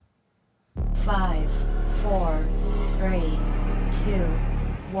5, 4, 3, 2,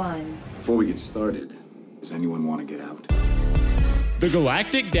 1. Before we get started, does anyone want to get out? The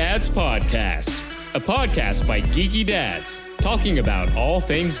Galactic Dads Podcast, a podcast by geeky dads, talking about all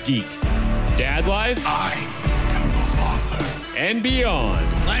things geek, dad life, I am the father. and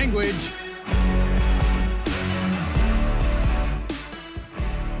beyond. Language.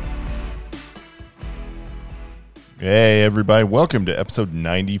 Hey, everybody. Welcome to episode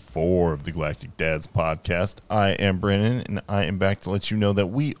 94 of the Galactic Dads Podcast. I am Brennan, and I am back to let you know that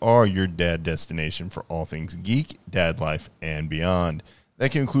we are your dad destination for all things geek, dad life, and beyond.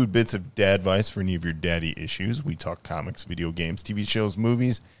 That can include bits of dad advice for any of your daddy issues. We talk comics, video games, TV shows,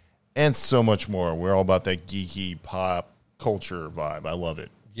 movies, and so much more. We're all about that geeky pop culture vibe. I love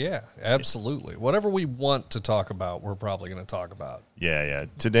it. Yeah, absolutely. Whatever we want to talk about, we're probably going to talk about. Yeah.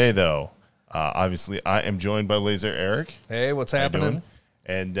 Today, though, obviously, I am joined by Laser Eric. Hey, what's How you happening? doing?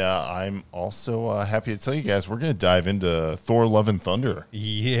 And I'm also happy to tell you guys we're going to dive into Thor Love and Thunder.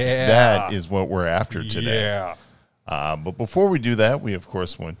 Yeah. That is what we're after today. Yeah. But before we do that, we, of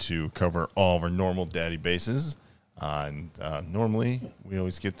course, want to cover all of our normal daddy bases. Normally, we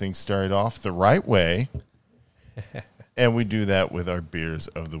always get things started off the right way. And we do that with our beers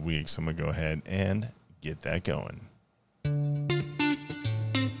of the week. So I'm going to go ahead and get that going.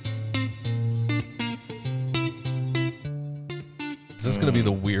 Is this going to be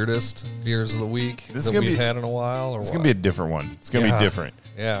the weirdest beers of the week This is that gonna we've be- had in a while? Or It's what? going to be a different one. It's going to Yeah. be different.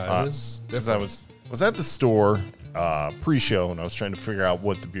 Yeah, it is Because different. I was at the store pre-show, and I was trying to figure out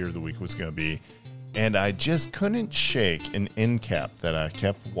what the beer of the week was going to be. And I just couldn't shake an end cap that I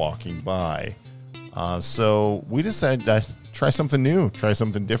kept walking by. So we decided to try something new, try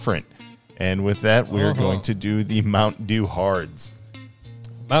something different. And with that, we're going to do the Mountain Dew Hards.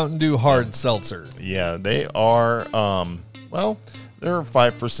 Mountain Dew Hard Seltzer. Yeah, they are, they're a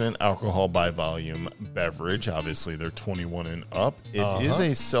 5% alcohol by volume beverage. Obviously, they're 21 and up. It is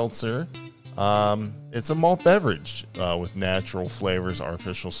a seltzer. It's a malt beverage with natural flavors,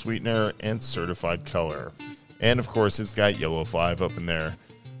 artificial sweetener, and certified color. And, of course, it's got Yellow 5 up in there.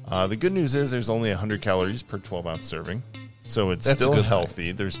 The good news is there's only 100 calories per 12-ounce serving. So it's That's a still good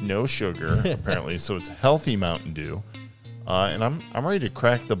healthy. There's no sugar, apparently. So it's healthy Mountain Dew. And I'm ready to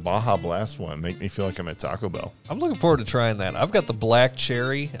crack the Baja Blast one. Make me feel like I'm at Taco Bell. I'm looking forward to trying that. I've got the black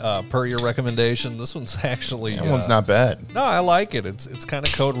cherry per your recommendation. This one's actually That one's not bad. No, I like it. It's kind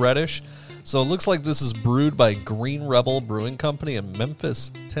of code reddish. So it looks like this is brewed by Green Rebel Brewing Company in Memphis,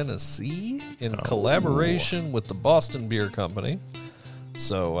 Tennessee, in collaboration with the Boston Beer Company.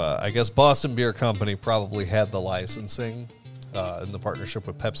 So I guess Boston Beer Company probably had the licensing in the partnership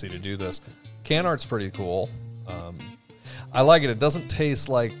with Pepsi to do this. Can art's pretty cool. I like it. It doesn't taste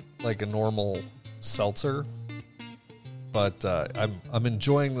like a normal seltzer, but I'm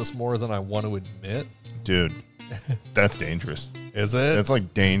enjoying this more than I want to admit. Dude, that's dangerous. Is it? That's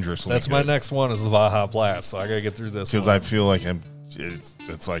like dangerously That's my good. next one is the Baja Blast, so I got to get through this Because one. I feel like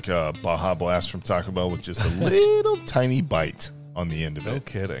it's like a Baja Blast from Taco Bell with just a little tiny bite on the end of No it.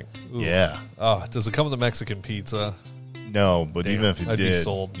 kidding. Ooh. Yeah. Oh, does it come with a Mexican pizza? No, but Damn, even if it I'd be did,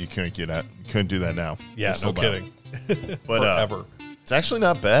 sold. you couldn't get out. You couldn't do that now. Yeah, They're no sold out. kidding. But Forever. it's actually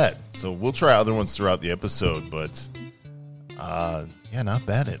not bad. So we'll try other ones throughout the episode, but yeah, not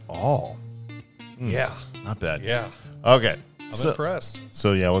bad at all. Yeah. Not bad. Yeah. Okay. I'm impressed.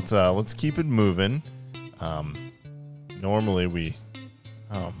 So yeah, let's keep it moving. Normally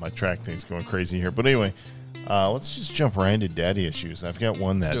my track thing's going crazy here, but anyway, let's just jump right into daddy issues. I've got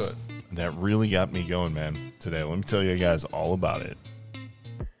one Let's do that really got me going, man. Today, let me tell you guys all about it.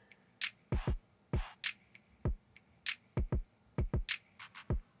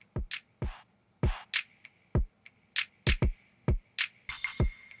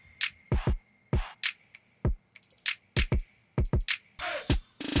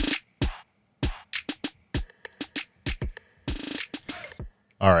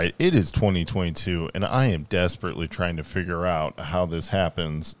 All right, it is 2022, and I am desperately trying to figure out how this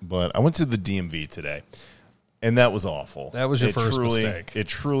happens, but I went to the DMV today, and that was awful. That was your first mistake. It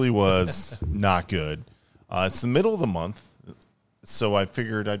truly was not good. It's the middle of the month, so I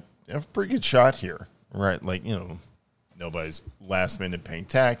figured I'd have a pretty good shot here, right? Like, nobody's last minute paying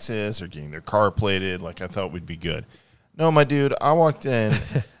taxes or getting their car plated like I thought we'd be good. No, my dude, I walked in,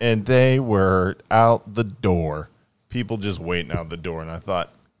 and they were out the door. People just waiting out the door, and I thought,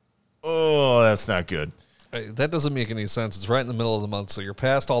 oh, that's not good. That doesn't make any sense. It's right in the middle of the month, so you're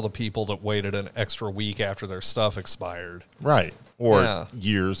past all the people that waited an extra week after their stuff expired. Right. Or Yeah.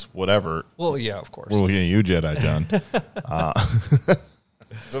 years, whatever. Well, yeah, of course. We're looking at you, Jedi John.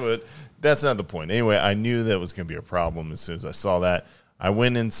 That's not the point. Anyway, I knew that was going to be a problem as soon as I saw that. I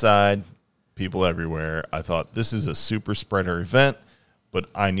went inside. people everywhere. I thought this is a super spreader event, but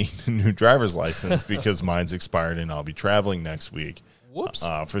I need a new driver's license because mine's expired and I'll be traveling next week. Whoops.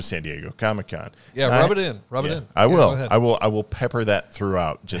 For San Diego Comic-Con. Yeah, rub it in. Rub it in. I Yeah, will. go ahead. I will pepper that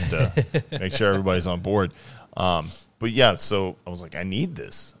throughout just to make sure everybody's on board. But yeah, so I was like, I need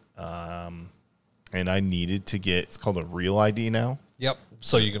this. And I needed to get, it's called a Real ID now. Yep.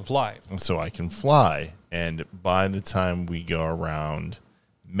 So you can fly. So I can fly. And by the time we go around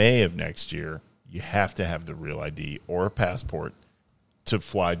May of next year, you have to have the Real ID or a passport to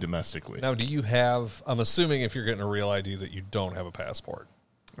fly domestically. Now, do you have, I'm assuming if you're getting a Real ID that you don't have a passport.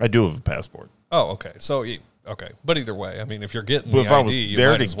 I do have a passport. Oh, okay. So, okay. But either way, I mean, if you're getting But the if I ID, was you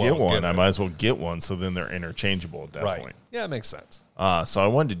there might to as well get one, it. I might as well get one, so then they're interchangeable at that Right. point. Yeah, it makes sense. So I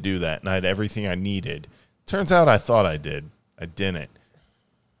wanted to do that, and I had everything I needed. Turns out I thought I did. I didn't.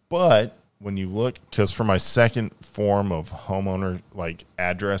 But when you look, because for my second form of homeowner, like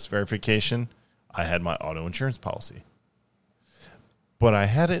address verification, I had my auto insurance policy. But I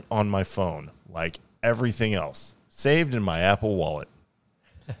had it on my phone, like everything else, saved in my Apple Wallet.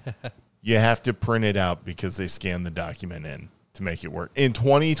 You have to print it out because they scan the document in to make it work. In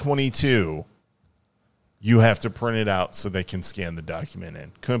 2022, you have to print it out so they can scan the document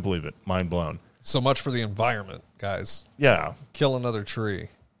in. Couldn't believe it. Mind blown. So much for the environment, guys. Yeah. Kill another tree.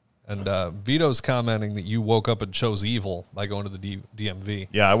 And Vito's commenting that you woke up and chose evil by going to the DMV.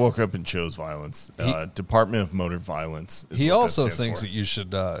 Yeah, I woke up and chose violence. Department of Motor Violence. Is He what that also stands thinks for.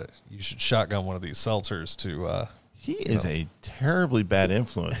 that you should shotgun one of these seltzers to. He is a terribly bad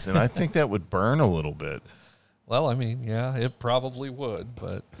influence, and I think that would burn a little bit. Well, I mean, yeah, it probably would,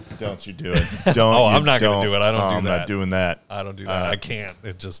 but Don't you do it. Don't. Oh, you I'm not gonna don't. do it. I don't do I'm that. not doing that. I don't do that. I can't.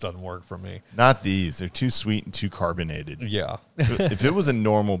 It just doesn't work for me. Not these. They're too sweet and too carbonated. Yeah. If it was a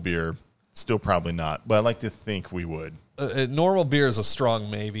normal beer, still probably not. But I like to think we would. Normal beer is a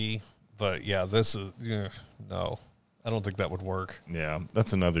strong maybe, but yeah, this is no. I don't think that would work. Yeah,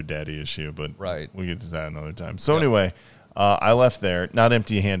 that's another daddy issue, but Right. we'll get to that another time. So anyway, I left there, not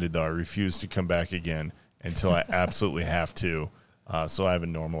empty-handed, though. I refuse to come back again until I absolutely have to. So I have a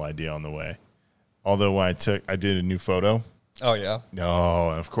normal ID on the way. Although when I did a new photo. Oh, yeah?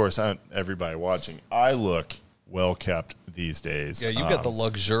 Oh, and of course, everybody watching, I look well-kept these days. Yeah, you've got the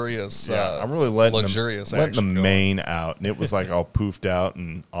luxurious I'm really letting luxurious the action going. mane out, and it was like all poofed out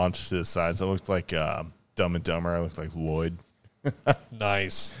and onto the sides. I looked like Dumb and Dumber. I looked like Lloyd.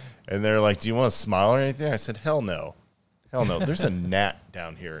 Nice. And they're like, do you want to smile or anything? I said, hell no. Hell no. There's a gnat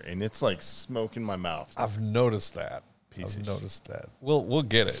down here, and it's like smoke in my mouth. I've noticed that. I've noticed that. We'll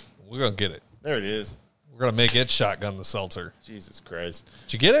get it. We're going to get it. There it is. We're going to make it shotgun the seltzer. Jesus Christ.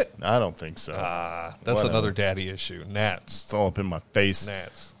 Did you get it? I don't think so. That's Whatever. another daddy issue. Gnats. It's all up in my face.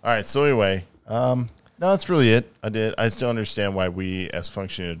 Gnats. All right, so anyway, no, that's really it. I still understand why we, as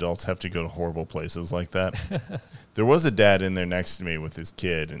functioning adults, have to go to horrible places like that. There was a dad in there next to me with his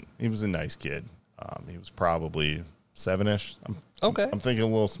kid, and he was a nice kid. He was probably 7-ish. Okay. I'm thinking a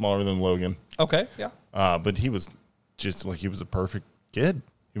little smaller than Logan. Okay, yeah. But he was just like, he was a perfect kid.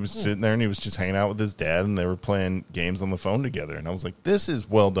 He was sitting there and he was just hanging out with his dad, and they were playing games on the phone together. And I was like, this is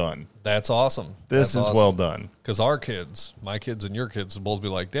well done. That's awesome. This is well done. Because our kids, my kids and your kids, will both be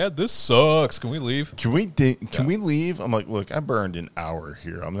like, Dad, this sucks. Can we leave? Can we leave? I'm like, look, I burned an hour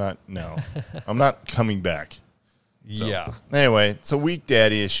here. I'm not coming back. So, yeah. Anyway, it's a weak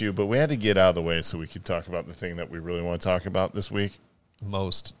daddy issue, but we had to get out of the way so we could talk about the thing that we really want to talk about this week.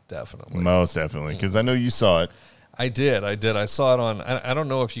 Most definitely. Most definitely, because I know you saw it. I did. I saw it on, I don't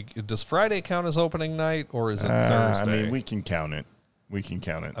know if does Friday count as opening night or is it Thursday? I mean, we can count it.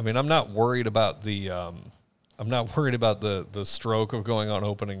 I mean, I'm not worried about the the stroke of going on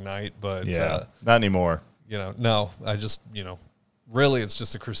opening night, but not anymore. No, I just, really it's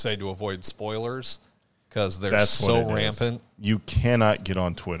just a crusade to avoid spoilers because they're so rampant. You cannot get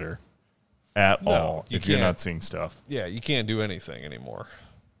on Twitter at all if you're can't. not seeing stuff. Yeah, you can't do anything anymore.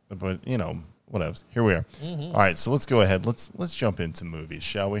 But, whatever. Here we are. All right, so let's go ahead. Let's jump into movies,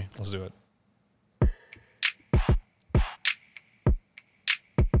 shall we? Let's do it.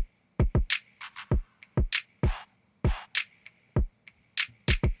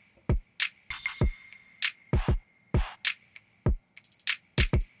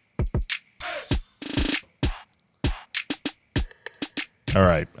 All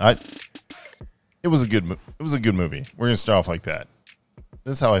right. It was a good movie. We're going to start off like that.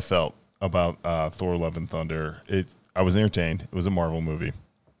 This is how I felt about Thor: Love and Thunder. I was entertained. It was a Marvel movie.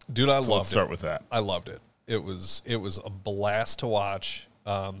 Dude, I loved it. Let's start with that. I loved it. It was a blast to watch.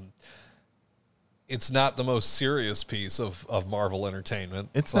 it's not the most serious piece of Marvel Entertainment.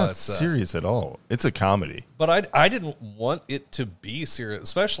 It's not serious at all. It's a comedy. But I didn't want it to be serious,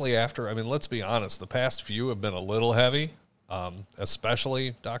 especially after, I mean, let's be honest, the past few have been a little heavy.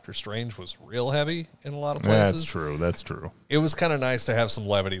 Especially Doctor Strange was real heavy in a lot of places. That's true. That's true. It was kind of nice to have some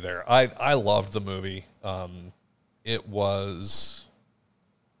levity there. I loved the movie. It was...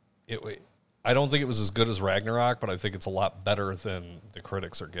 I don't think it was as good as Ragnarok, but I think it's a lot better than the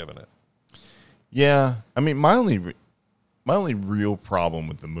critics are giving it. Yeah, I mean, my only real problem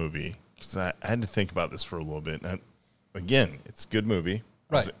with the movie, because I had to think about this for a little bit. Again, it's a good movie.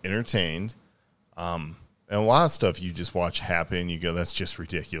 I was entertained. And a lot of stuff you just watch happen, you go, that's just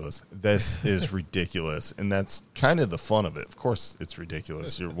ridiculous. This is ridiculous. And that's kind of the fun of it. Of course, it's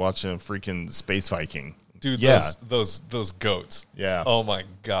ridiculous. You're watching a freaking space Viking. Dude, yeah. those goats. Yeah. Oh, my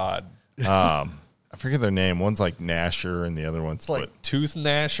God. I forget their name. One's like Gnasher, and the other one's It's like Tooth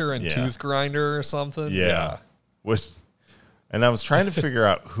Gnasher and Tooth Grinder or something. Yeah. And I was trying to figure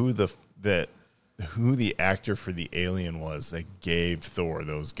out who the actor for the alien was that gave Thor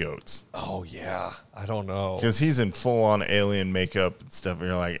those goats. Oh, yeah. I don't know. Because he's in full-on alien makeup and stuff, and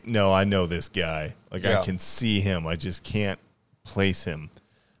you're like, no, I know this guy. Like, I can see him. I just can't place him.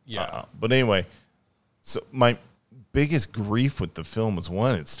 Yeah. But anyway, so my biggest grief with the film was,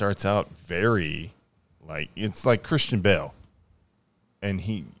 one, it starts out very... it's like Christian Bale, and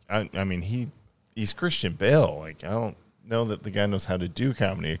he's Christian Bale. Like, I don't know that the guy knows how to do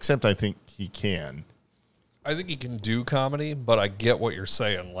comedy, except I think he can. I think he can do comedy, but I get what you're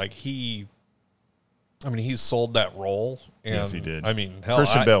saying. Like, he sold that role. And, yes, he did. I mean, hell,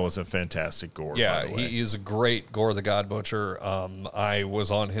 Christian Bale was a fantastic Gore. Yeah, by the way. he is a great Gore the God Butcher. I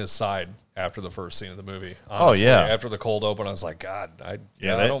was on his side after the first scene of the movie. Honestly, After the cold open, I was like, God, I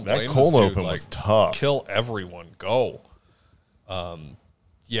that don't blame cold this dude. open was tough. Kill everyone, go. And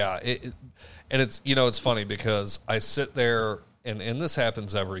it's it's funny because I sit there and this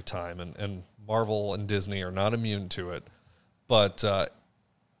happens every time, and Marvel and Disney are not immune to it, but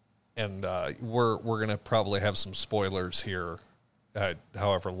we're gonna probably have some spoilers here,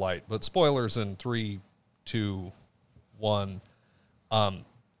 however light, but spoilers in 3, 2, 1.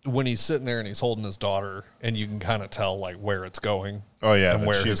 When he's sitting there and he's holding his daughter, and you can kind of tell like where it's going. Oh yeah, and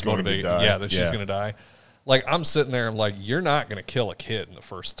where his motivation. Yeah, that she's going to die. Like, I'm sitting there, I'm like, you're not going to kill a kid in the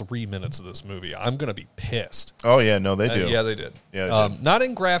first 3 minutes of this movie. I'm going to be pissed. Oh yeah, no, they do. Yeah, they did. Yeah, they did. Not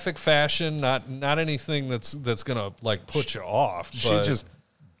in graphic fashion, not anything that's going to like put you off. She but just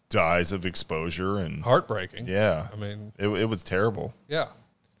dies of exposure and heartbreaking. Yeah, I mean, it was terrible. Yeah,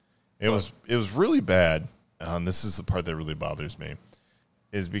 it was really bad. This is the part that really bothers me.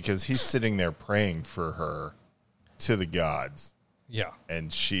 Is because he's sitting there praying for her to the gods. Yeah.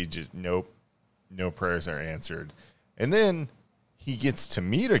 And she just, no prayers are answered. And then he gets to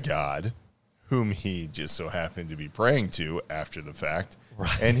meet a god whom he just so happened to be praying to after the fact.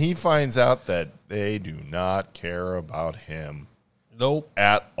 Right. And he finds out that they do not care about him. Nope.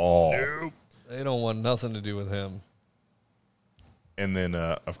 At all. Nope. They don't want nothing to do with him. And then,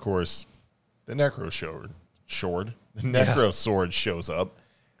 of course, the Necro Sword shows up.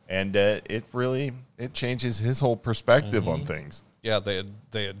 And it changes his whole perspective on things. Yeah, they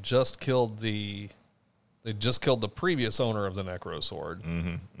had just killed the previous owner of the Necro Sword,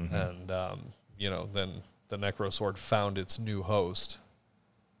 and then the Necro Sword found its new host.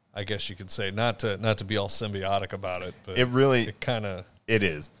 I guess you could say, not to be all symbiotic about it, but it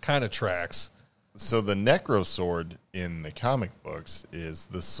is kind of tracks. So the Necro Sword in the comic books is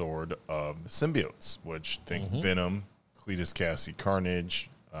the sword of the symbiotes, which think Venom, Cletus Kasady, Carnage.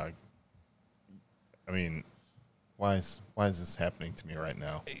 Why is this happening to me right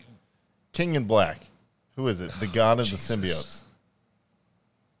now? King in Black. Who is it? The god of the symbiotes.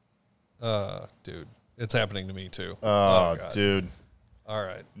 Dude, it's happening to me too. Oh, dude. All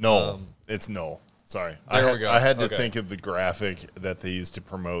right. Null. It's Null. Sorry. There we go. I had to think of the graphic that they used to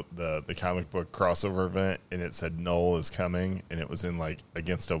promote the comic book crossover event, and it said Null is coming, and it was in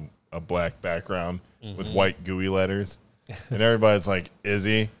against a black background with white gooey letters. And everybody's like, is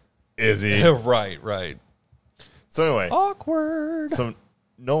he? Is he? Right. So anyway. Awkward. So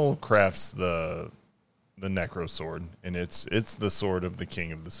Null crafts the Necro Sword, and it's the sword of the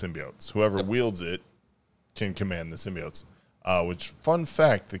king of the symbiotes. Whoever wields it can command the symbiotes. Which, fun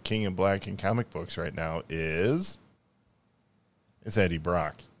fact, the King in Black in comic books right now it's Eddie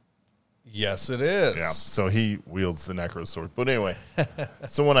Brock. Yes, it is. Yeah, so he wields the Necro Sword. But anyway,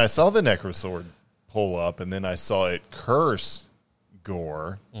 so when I saw the Necro Sword pull up, and then I saw it curse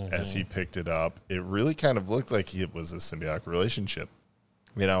Gore as he picked it up, it really kind of looked like it was a symbiotic relationship.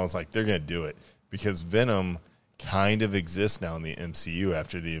 And I was like, they're going to do it. Because Venom kind of exists now in the MCU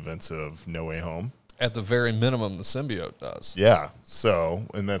after the events of No Way Home. At the very minimum, the symbiote does. Yeah. So,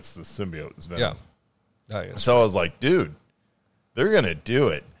 and that's the symbiote's venom. Yeah. Oh, yeah. So I was like, dude, they're going to do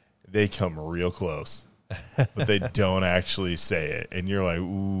it. They come real close, but they don't actually say it. And you're like,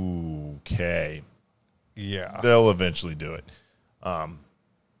 ooh, okay. Yeah. They'll eventually do it.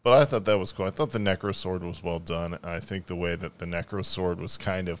 But I thought that was cool. I thought the Necro Sword was well done. I think the way that the Necro Sword was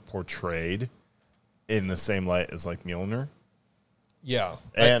kind of portrayed in the same light as like Mjolnir. Yeah.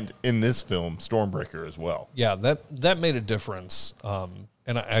 And in this film, Stormbreaker as well. Yeah, that made a difference.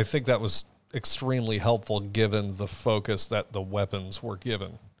 And I think that was extremely helpful given the focus that the weapons were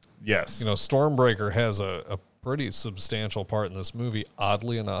given. Yes. You know, Stormbreaker has a pretty substantial part in this movie,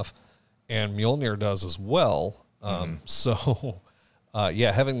 oddly enough, and Mjolnir does as well. So,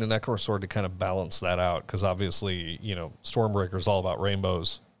 having the Necro Sword to kind of balance that out, because obviously, you know, Stormbreaker is all about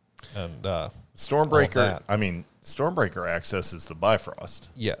rainbows. And Stormbreaker, I mean, Stormbreaker accesses the Bifrost,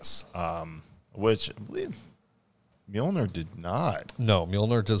 yes. which I believe Mjolnir did not. No,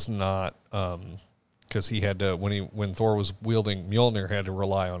 Mjolnir does not, because he had to, when Thor was wielding Mjolnir, had to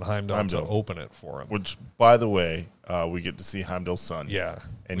rely on Heimdall to open it for him. Which, by the way, we get to see Heimdall's son. Yeah.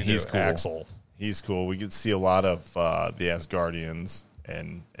 And we he's do. cool. Axel. He's cool. We get to see a lot of the Asgardians,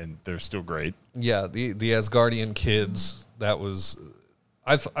 and they're still great. Yeah, the Asgardian kids, that was...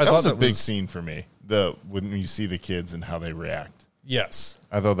 I That thought was a that big scene for me. When you see the kids and how they react. Yes.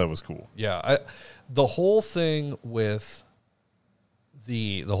 I thought that was cool. Yeah, the whole thing with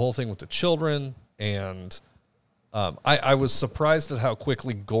the children, and I was surprised at how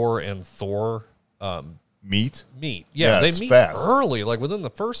quickly Gore and Thor Meet? Yeah, they it's meet fast. early, like within the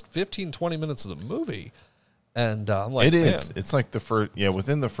first 15, 20 minutes of the movie. And I'm like, It is. man. It's like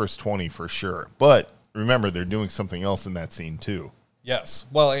within the first 20 for sure. But remember, they're doing something else in that scene too. Yes.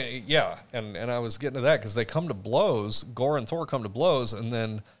 Well, yeah. And I was getting to that because they come to blows. Gore and Thor come to blows, and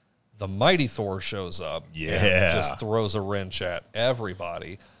then the mighty Thor shows up. Yeah. And just throws a wrench at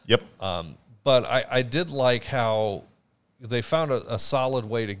everybody. Yep. But I did like how they found a solid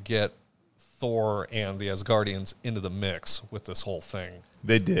way to get Thor and the Asgardians into the mix with this whole thing.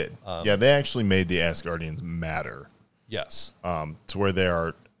 They did. They actually made the Asgardians matter. Yes. To where they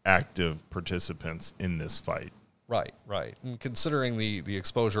are active participants in this fight. Right. And considering the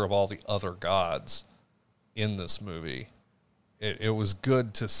exposure of all the other gods in this movie, it was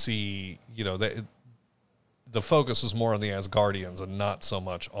good to see, you know, that the focus was more on the Asgardians and not so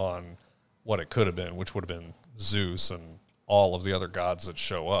much on what it could have been, which would have been Zeus and all of the other gods that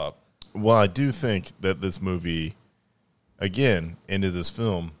show up. Well, I do think that this movie, again, into this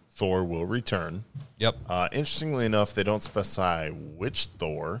film, Thor will return. Yep. Interestingly enough, they don't specify which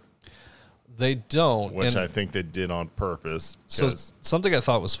Thor, They don't. which and I think they did on purpose. so 'cause- something I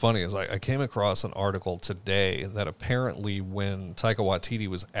thought was funny is I came across an article today that apparently when Taika Waititi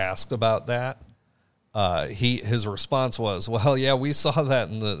was asked about that, his response was, "Well, yeah, we saw that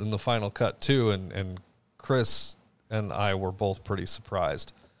in the final cut too, and Chris and I were both pretty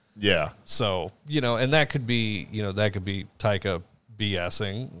surprised." yeah. So, you know, and that could be Taika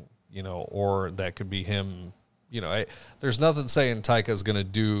BSing, you know, or that could be him. You know, there's nothing saying Taika's going to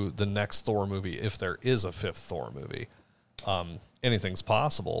do the next Thor movie if there is a fifth Thor movie. Anything's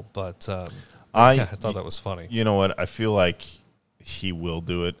possible, but I thought that was funny. You know what? I feel like he will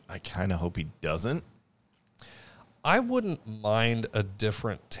do it. I kind of hope he doesn't. I wouldn't mind a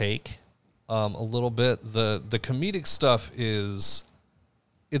different take a little bit. The comedic stuff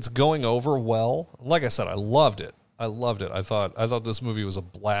it's going over well. Like I said, I loved it. I thought this movie was a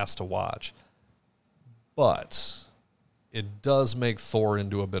blast to watch. But it does make Thor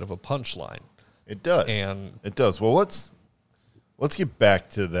into a bit of a punchline. It does. And it does. Well, let's get back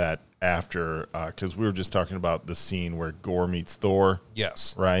to that after, because we were just talking about the scene where Gore meets Thor.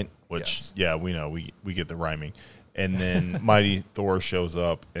 yes. Right? Which, Yes. yeah, we know. We get the rhyming. And then Mighty Thor shows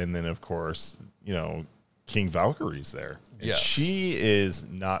up. And then, of course, you know, King Valkyrie's there. And Yes. she is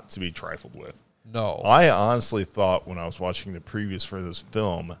not to be trifled with. No. I honestly thought when I was watching the previews for this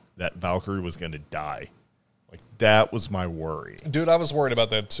film that Valkyrie was going to die. Like, that was my worry. Dude, I was worried about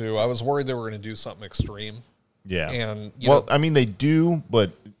that too. I was worried they were going to do something extreme. Yeah. And, I mean, they do,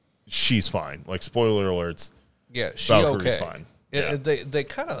 but she's fine. Like, spoiler alerts. Yeah, she Valkyrie's okay. fine. Yeah.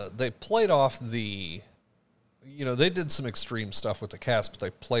 Yeah. They played off the, you know, they did some extreme stuff with the cast, but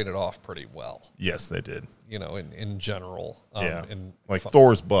they played it off pretty well. Yes, they did. You know, in general. Yeah. And Like,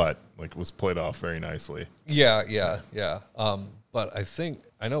 Thor's butt, like, was played off very nicely. Yeah. But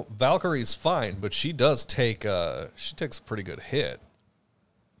I know Valkyrie's fine, but she does takes a pretty good hit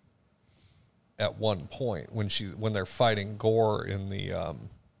at one point when they're fighting Gore in the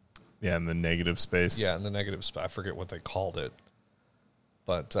Yeah, in the negative space. in the negative spot. I forget what they called it.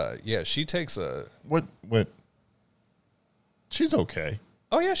 But yeah, she takes a. What? She's okay.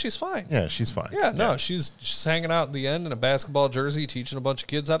 Oh yeah, she's fine. Yeah, she's fine. Yeah, no, she's hanging out at the end in a basketball jersey, teaching a bunch of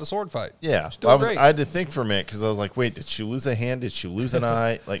kids how to sword fight. Yeah, She's doing great. I had to think for a minute because I was like, wait, did she lose a hand? Did she lose an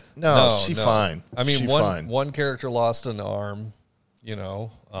eye? Like, no, she's fine. I mean, she's one fine. one character lost an arm.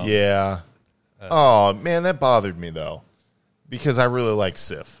 Yeah. Oh man, that bothered me though, because I really like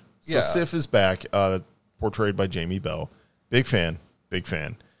Sif. So Yeah. Sif is back, portrayed by Jamie Bell. Big fan.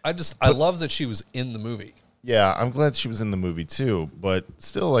 I love that she was in the movie. Yeah, I'm glad she was in the movie too, but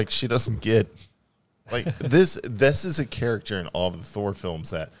still, like, she doesn't get like this. This is a character in all of the Thor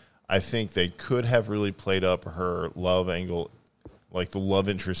films that I think they could have really played up her love angle, like the love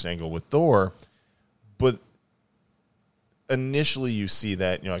interest angle with Thor, but initially you see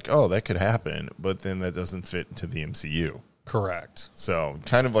that and you're like, oh, that could happen, but then that doesn't fit into the MCU. Correct. So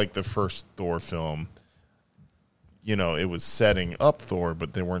kind of like the first Thor film, it was setting up Thor,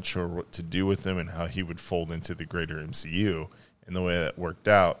 but they weren't sure what to do with him and how he would fold into the greater MCU. And the way that worked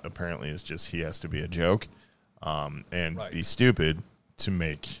out, apparently, is just he has to be a joke and be stupid to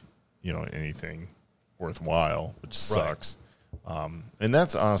make, anything worthwhile, which sucks. And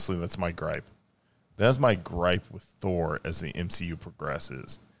that's my gripe. That's my gripe with Thor as the MCU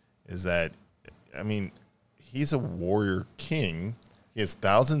progresses, is that, I mean, he's a warrior king. He has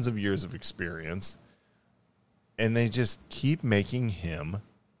thousands of years of experience. And they just keep making him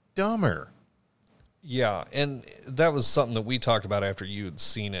dumber. Yeah, and that was something that we talked about after you had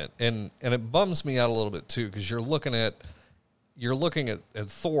seen it, and it bums me out a little bit too, because you're looking at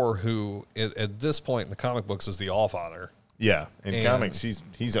Thor, who at this point in the comic books is the Allfather. Yeah, in comics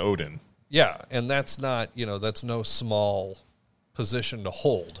he's Odin. Yeah, and that's not that's no small position to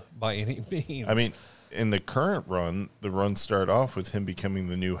hold by any means. I mean, in the current run, the run started off with him becoming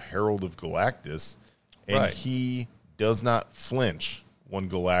the new Herald of Galactus. And he does not flinch when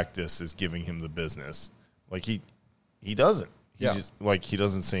Galactus is giving him the business. Like, he doesn't. He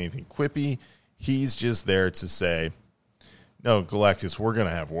doesn't say anything quippy. He's just there to say, no, Galactus, we're going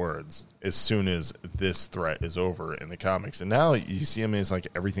to have words as soon as this threat is over in the comics. And now you see him as, like,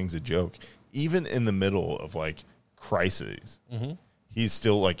 everything's a joke. Even in the middle of, like, crises, he's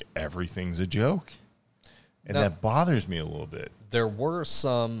still like, everything's a joke. And that bothers me a little bit. There were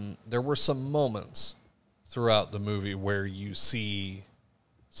some moments throughout the movie where you see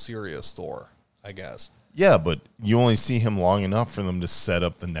serious Thor, I guess. Yeah, but you only see him long enough for them to set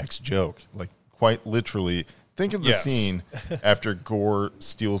up the next joke. Like, quite literally, think of the scene after Gore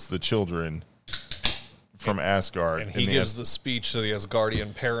steals the children from Asgard. And he gives the speech to the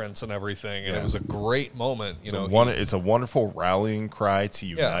Asgardian parents and everything, and it was a great moment. It's a wonderful rallying cry to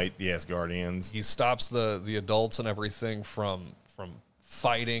unite the Asgardians. He stops the adults and everything from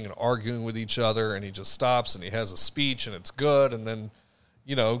fighting and arguing with each other, and he just stops and he has a speech, and it's good, and then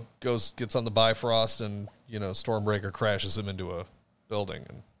gets on the Bifrost, and Stormbreaker crashes him into a building,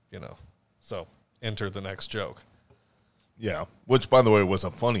 and so enter the next joke. Yeah, which, by the way, was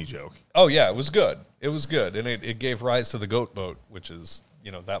a funny joke. Oh yeah, it was good, and it gave rise to the goat boat, which is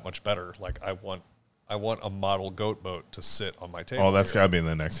that much better. Like, I want a model goat boat to sit on my table. Oh, that's got to be in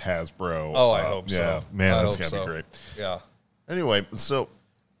the next Hasbro. Oh, I hope so. Yeah, man, that's got to be great. Yeah. Anyway, so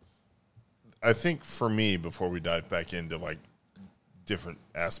I think for me, before we dive back into like different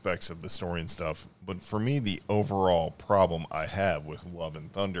aspects of the story and stuff, but for me, the overall problem I have with Love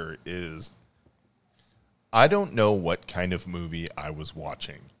and Thunder is I don't know what kind of movie I was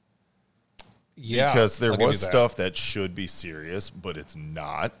watching. Yeah, because there was stuff that should be serious, but it's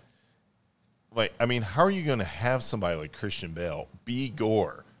not. Like, I mean, how are you going to have somebody like Christian Bale be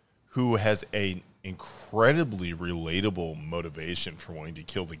Gore, who has a incredibly relatable motivation for wanting to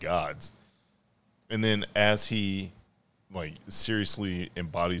kill the gods, and then as he like seriously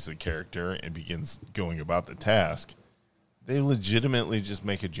embodies the character and begins going about the task, they legitimately just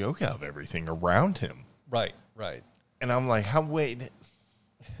make a joke out of everything around him. Right. And I'm like, wait,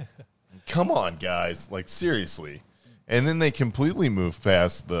 come on, guys, like, seriously. And then they completely move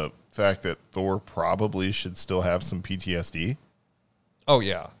past the fact that Thor probably should still have some PTSD. Oh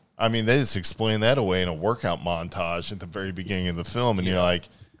yeah. I mean, they just explain that away in a workout montage at the very beginning of the film, and you're like,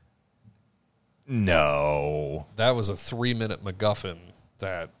 no. That was a 3-minute MacGuffin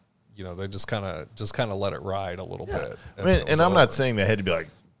that, they just kind of let it ride a little bit. I mean, and I'm not saying they had to be like,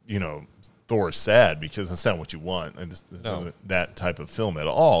 Thor is sad, because that's not what you want. And this isn't that type of film at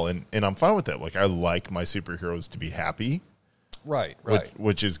all. And I'm fine with that. Like, I like my superheroes to be happy. Right.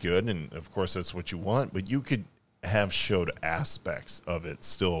 Which is good. And of course that's what you want, but you could have showed aspects of it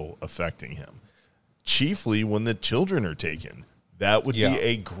still affecting him. Chiefly when the children are taken. That would Yeah. be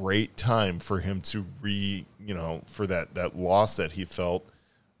a great time for him to for that loss that he felt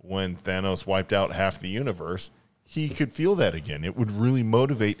when Thanos wiped out half the universe. He could feel that again. It would really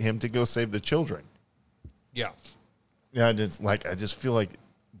motivate him to go save the children. Yeah. Yeah, I just feel like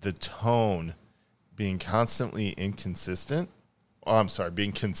the tone being constantly inconsistent. Oh, I'm sorry,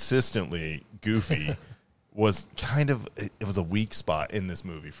 being consistently goofy was it was a weak spot in this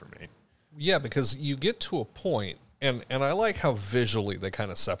movie for me. Yeah, because you get to a point, and I like how visually they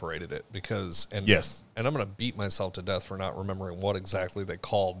kind of separated it Yes. And I'm going to beat myself to death for not remembering what exactly they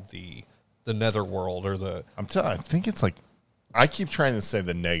called the netherworld or the... I think it's like, I keep trying to say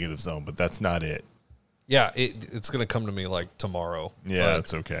the negative zone, but that's not it. Yeah, it's going to come to me like tomorrow. Yeah, But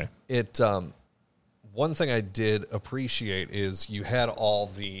that's okay. one thing I did appreciate is you had all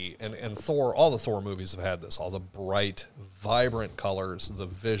the Thor movies have had this, all the bright, vibrant colors, the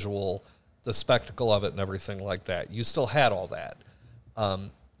visual, the spectacle of it and everything like that. You still had all that.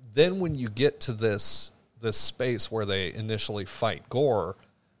 Then when you get to this space where they initially fight Gore,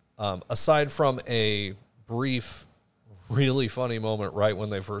 aside from a brief, really funny moment right when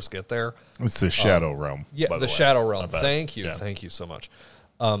they first get there. It's the Shadow Realm. Yeah, by the way. Shadow Realm. My bad. Thank you. Yeah. Thank you so much.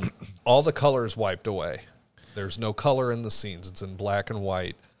 All the colors wiped away. There's no color in the scenes. It's in black and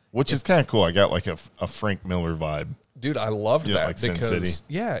white. Which is kind of cool. I got like a Frank Miller vibe. Dude, I loved Yeah, that like Sin because City.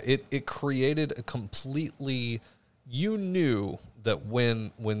 yeah, it created a completely. You knew that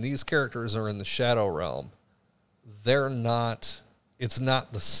when these characters are in the Shadow Realm, they're not. It's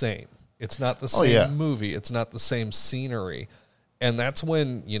not the same. It's not the same yeah. movie. It's not the same scenery, and that's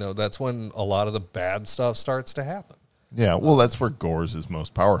when a lot of the bad stuff starts to happen. Yeah, well, that's where Gore's is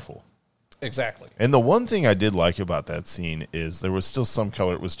most powerful. Exactly. And the one thing I did like about that scene is there was still some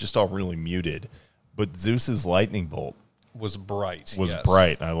color. It was just all really muted. But Zeus's lightning bolt Was bright. was yes.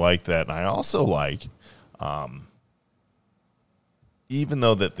 bright. I like that. And I also like, even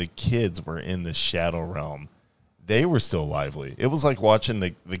though that the kids were in the Shadow Realm, they were still lively. It was like watching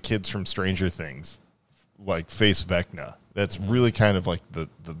the kids from Stranger Things, like face Vecna. That's really kind of like the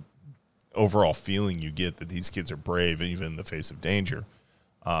overall feeling you get that these kids are brave even in the face of danger,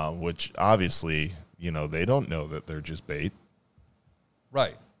 which obviously, they don't know that they're just bait.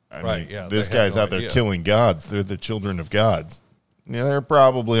 Right. I right. mean, Yeah. this they have guy's no out there idea. killing gods. They're the children of gods. Yeah, they're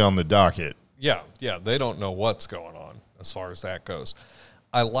probably on the docket. Yeah. Yeah. They don't know what's going on as far as that goes.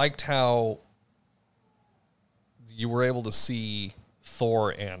 I liked how you were able to see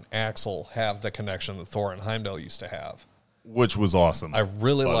Thor and Axel have the connection that Thor and Heimdall used to have. Which was awesome. I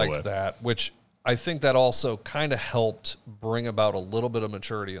really by the way. liked that, which I think that also kind of helped bring about a little bit of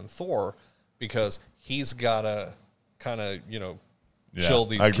maturity in Thor because he's got to kind of, chill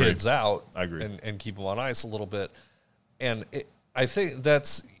these I agree. kids out I agree. and keep them on ice a little bit. And I think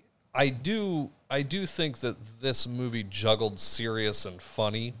I do think that this movie juggled serious and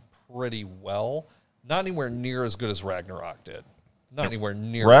funny pretty well. Not anywhere near as good as Ragnarok did. Not anywhere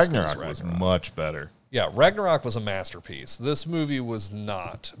near as good as Ragnarok was Ragnarok. much better. Yeah, Ragnarok was a masterpiece. This movie was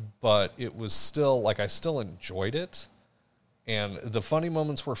not, but it was still, I still enjoyed it. And the funny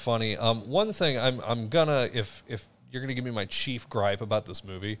moments were funny. One thing I'm gonna, if you're gonna give me my chief gripe about this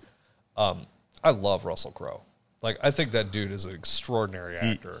movie, I love Russell Crowe. I think that dude is an extraordinary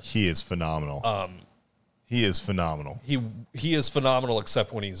actor. He is phenomenal. He is phenomenal. He is phenomenal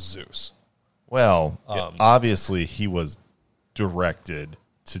except when he's Zeus. Well, obviously he was directed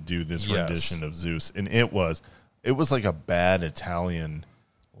to do this Yes. rendition of Zeus, and it was like a bad Italian,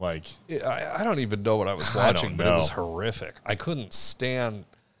 I don't even know what I was I don't watching, but it was know. horrific. I couldn't stand,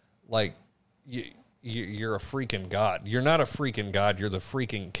 you're a freaking god. You're not a freaking god. You're the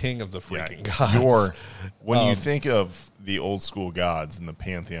freaking king of the freaking gods. When you think of the old school gods and the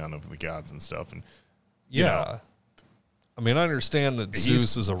pantheon of the gods and stuff, and Yeah. I mean, I understand that he's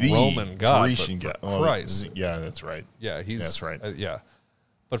Zeus is a the Roman god, Grecian but god. for Christ. Yeah, that's right. Yeah, he's... That's right. yeah.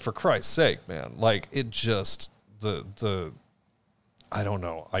 But for Christ's sake, man, it just... The I don't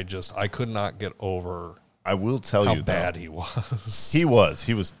know. I could not get over I will tell how you, bad though, he was.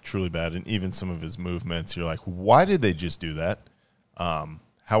 he was truly bad, and even some of his movements, you're like, why did they just do that?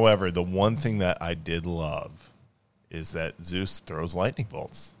 However, the one thing that I did love is that Zeus throws lightning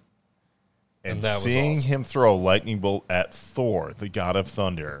bolts. And that was seeing awesome. him throw a lightning bolt at Thor, the god of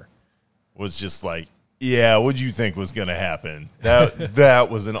thunder, was just like, yeah, what'd you think was going to happen? That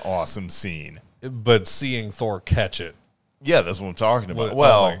was an awesome scene. But seeing Thor catch it, Yeah, that's what I'm talking about.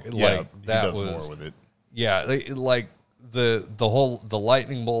 Well, Well, yeah, that he does was- more with it. yeah, the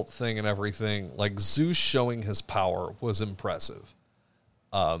lightning bolt thing and everything, Zeus showing his power was impressive.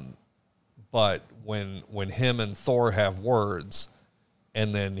 But when him and Thor have words,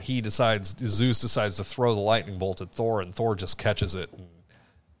 and then Zeus decides to throw the lightning bolt at Thor, and Thor just catches it and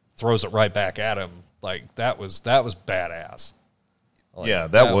throws it right back at him. Like that was badass. Like, yeah,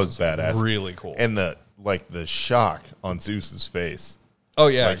 that was badass. Really cool. And the shock on Zeus's face. Oh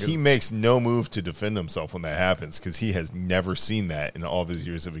yeah, like, he makes no move to defend himself when that happens because he has never seen that in all of his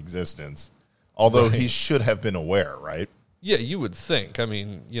years of existence. Although he should have been aware, right? Yeah, you would think. I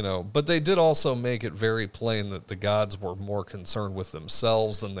mean, but they did also make it very plain that the gods were more concerned with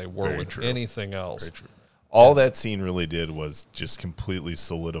themselves than they were with anything else. Very true. All that scene really did was just completely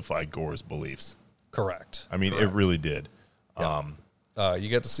solidify Gore's beliefs. Correct. I mean, it really did. Yeah. You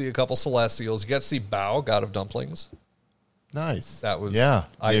get to see a couple Celestials. You get to see Bao, god of dumplings. Nice. That was... Yeah,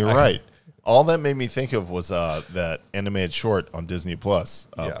 you're right. All that made me think of was that animated short on Disney Plus,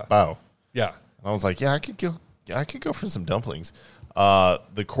 Bao. Yeah. And I was like, yeah, I could go for some dumplings.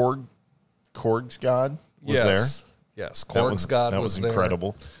 The Korg's god was there. Yes, Korg's god was there.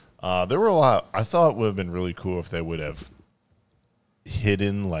 incredible. There were a lot. I thought it would have been really cool if they would have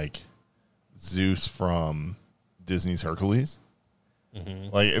hidden like Zeus from Disney's Hercules.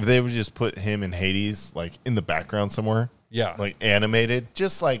 Mm-hmm. Like if they would just put him and Hades like in the background somewhere. Yeah. Like animated,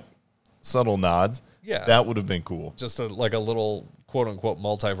 just like subtle nods. Yeah. That would have been cool. Just a little quote unquote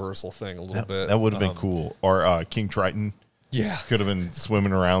multiversal thing a little bit. That would have been cool. Or King Triton. Yeah. Could have been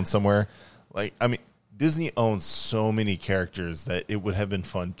swimming around somewhere. Like, I mean, Disney owns so many characters that it would have been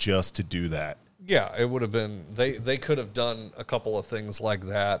fun just to do that. Yeah, it would have been. They could have done a couple of things like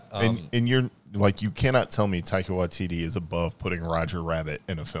that. And you're like, you cannot tell me Taika Waititi is above putting Roger Rabbit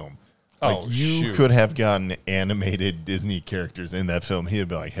in a film. Like, you could have gotten animated Disney characters in that film. He'd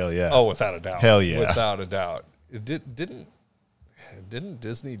be like, hell yeah. Oh, without a doubt. Hell yeah. Without a doubt. Didn't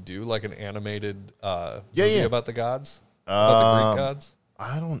Disney do like an animated movie about the gods? About the Greek gods?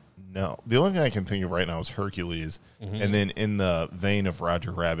 I don't know. The only thing I can think of right now is Hercules. Mm-hmm. And then in the vein of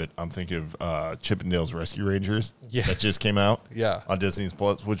Roger Rabbit, I'm thinking of Chippendales Rescue Rangers. Yeah. That just came out. Yeah. On Disney's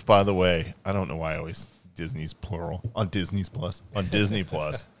Plus, which, by the way, I don't know why I always Disney's plural. On Disney's Plus. On Disney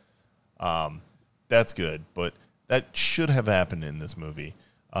Plus. That's good, but that should have happened in this movie.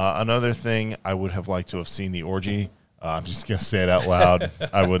 Another thing, I would have liked to have seen the orgy. I'm just going to say it out loud.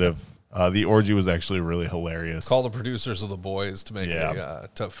 I would have. The orgy was actually really hilarious. Call the producers of The Boys to make a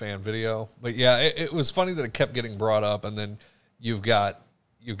tough fan video. But yeah, it was funny that it kept getting brought up, and then you've got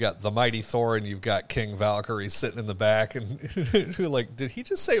the mighty Thor and you've got King Valkyrie sitting in the back, and like, did he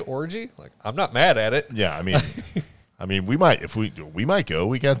just say orgy? Like, I'm not mad at it. Yeah, I mean, we might go.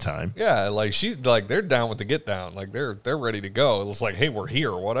 We got time. Yeah, like they're down with the get down. Like they're ready to go. It's like, hey, we're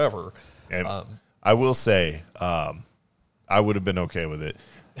here, whatever. And I will say, I would have been okay with it.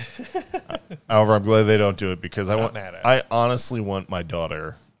 However, I'm glad they don't do it because I honestly want my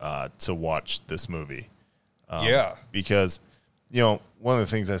daughter to watch this movie. Because one of the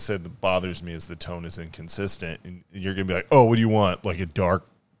things I said that bothers me is the tone is inconsistent, and you're gonna be like, oh, what do you want? Like a dark,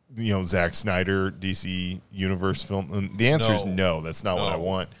 Zack Snyder DC Universe film? And the answer is no. That's not what I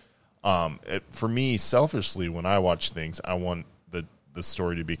want. For me, selfishly, when I watch things, I want the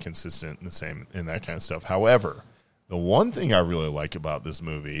story to be consistent and the same and that kind of stuff. However, the one thing I really like about this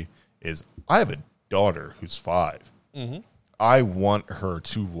movie is I have a daughter who's 5. Mm-hmm. I want her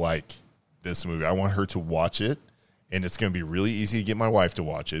to like this movie. I want her to watch it, and it's going to be really easy to get my wife to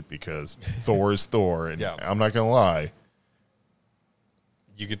watch it because Thor is Thor, and I'm not going to lie.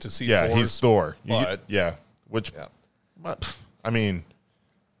 You get to see he's Thor. But I mean,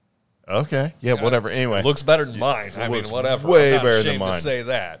 okay. Yeah, whatever. Anyway. It looks better than mine. I mean, whatever. Way I'm not better than mine. To say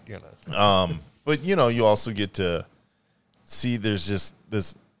that, But, you also get to see there's just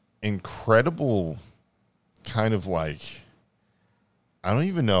this incredible kind of like, I don't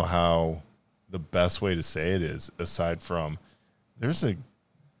even know how the best way to say it is, aside from there's a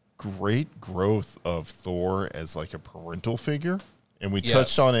great growth of Thor as like a parental figure. And we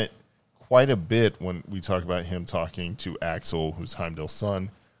touched on it quite a bit when we talk about him talking to Axel, who's Heimdall's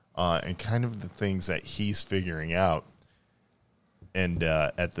son, and kind of the things that he's figuring out. And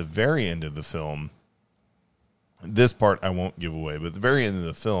at the very end of the film, this part I won't give away, but at the very end of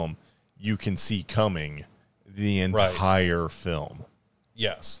the film, you can see coming the entire film.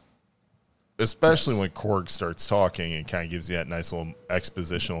 Yes. Especially when Korg starts talking and kind of gives you that nice little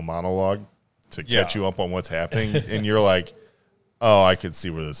expositional monologue to catch you up on what's happening. And you're like, oh, I could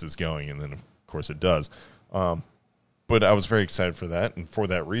see where this is going. And then, of course, it does. But I was very excited for that. And for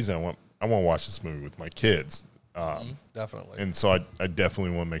that reason, I want to watch this movie with my kids. Definitely. And so I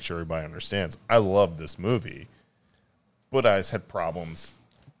definitely want to make sure everybody understands. I love this movie, but I had problems.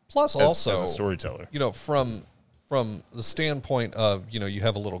 Plus, also as a storyteller, from the standpoint of you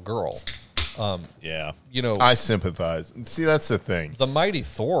have a little girl, Yeah. You know, I sympathize. See, that's the thing. the Mighty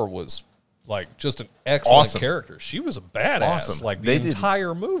Thor was like just an excellent Awesome. character. She was a badass. Awesome. Like the They did-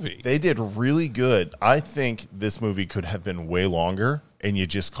 entire movie. They did really good. I think this movie could have been way longer, and you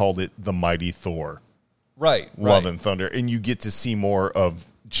just called it The Mighty Thor. Right. Love and Thunder, and you get to see more of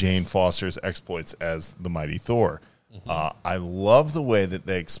Jane Foster's exploits as the Mighty Thor. I love the way that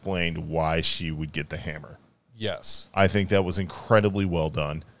they explained why she would get the hammer. Yes. I think that was incredibly well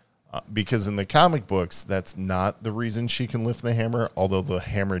done, because in the comic books, that's not the reason she can lift the hammer, although the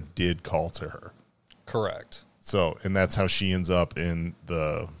hammer did call to her. Correct. So, and that's how she ends up in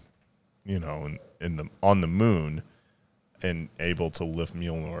the, on the moon, and able to lift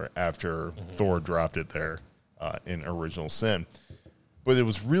Mjolnir after Thor dropped it there in Original Sin. But it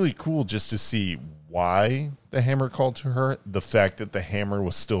was really cool just to see why the hammer called to her. The fact that the hammer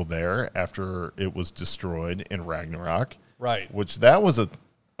was still there after it was destroyed in Ragnarok. Right. Which that was a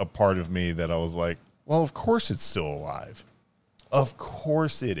part of me that I was like, well, of course it's still alive. Of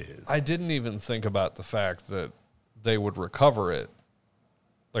course it is. I didn't even think about the fact that they would recover it.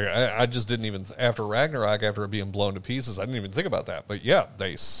 Like I just didn't even after Ragnarok, after it being blown to pieces, I didn't even think about that. But yeah,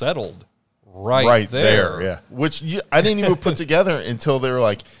 they settled right there. Yeah. Which I didn't even put together until they were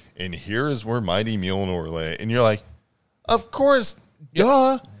like, and here is where Mighty Mjolnir lay. And you're like, of course,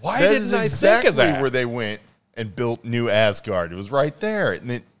 duh. Why That didn't is I exactly think of that? where they went and built New Asgard. It was right there. And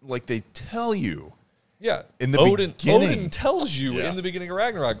they tell you. Yeah. In the Odin beginning. tells you Yeah. in the beginning of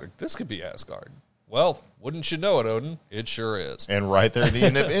Ragnarok, like, this could be Asgard. Well, wouldn't you know it, Odin? It sure is. And right there at the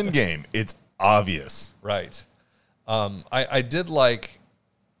end of Endgame, it's obvious. Right. I did like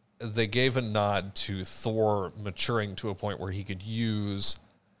they gave a nod to Thor maturing to a point where he could use.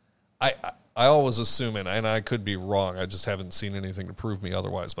 I always assume, and I could be wrong. I just haven't seen anything to prove me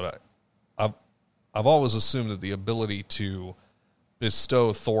otherwise. But I've always assumed that the ability to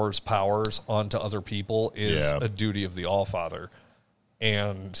bestow Thor's powers onto other people is a duty of the Allfather,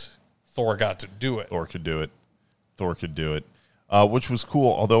 and Thor got to do it. Thor could do it, which was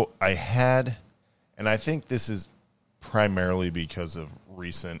cool. Although I had, and I think this is primarily because of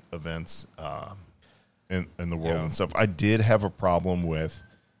recent events in the world and stuff. I did have a problem with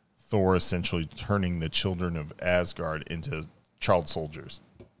Thor essentially turning the children of Asgard into child soldiers.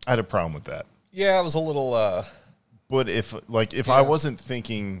 I had a problem with that. Yeah, it was a little. But if I wasn't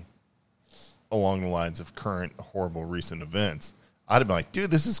thinking along the lines of current horrible recent events, I'd have been like, dude,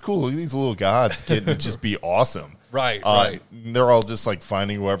 this is cool. Look at these little gods getting to just be awesome. Right. They're all just like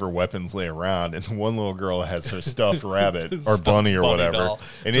finding whatever weapons lay around, and one little girl has her stuffed rabbit or bunny or whatever, doll.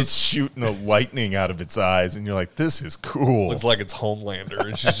 and it's shooting a lightning out of its eyes, and you're like, this is cool. Looks like it's Homelander,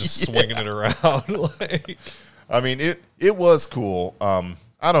 and she's just swinging it around. Like, I mean, it was cool.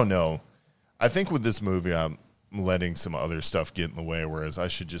 I don't know. I think with this movie, I'm letting some other stuff get in the way, whereas I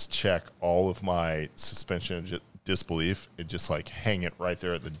should just check all of my suspension of disbelief and just like hang it right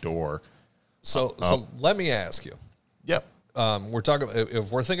there at the door. so let me ask you. Yep. We're talking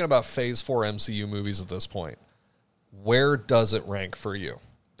if we're thinking about Phase 4 MCU movies at this point, where does it rank for you?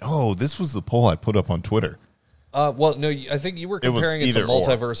 Oh, this was the poll I put up on Twitter. Well, no, I think you were It was comparing it to either or.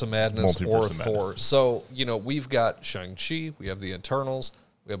 Multiverse of Madness or Multiverse of Thor. Madness. So, we've got Shang-Chi, we have the Eternals,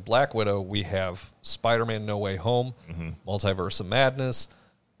 we have Black Widow, we have Spider-Man No Way Home, Multiverse of Madness,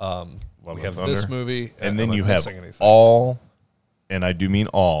 Love we and have Thunder. this movie, And then am I you have missing anything? all, and I do mean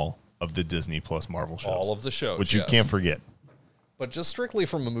all, of the Disney Plus Marvel shows. All of the shows, Which you yes. can't forget. But just strictly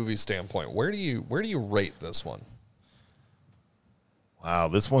from a movie standpoint, where do you rate this one? Wow,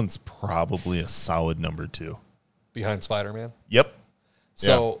 this one's probably a solid number 2. Behind Spider-Man? Yep.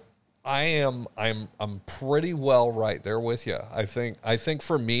 So I'm pretty well right there with you. I think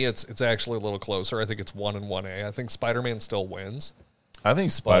for me it's actually a little closer. I think it's 1 and 1A. I think Spider-Man still wins. I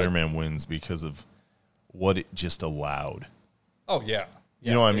think Spider-Man wins because of what it just allowed. Oh yeah.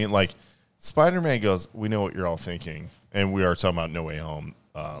 You know what I mean? Like, Spider-Man goes, we know what you're all thinking. And we are talking about No Way Home,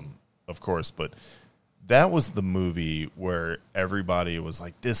 of course. But that was the movie where everybody was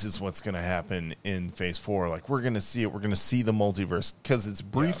like, this is what's going to happen in Phase 4. Like, we're going to see it. We're going to see the multiverse. Because it's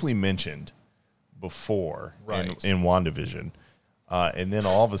briefly mentioned before in WandaVision. And then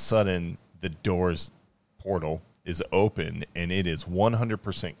all of a sudden, the door's portal is open. And it is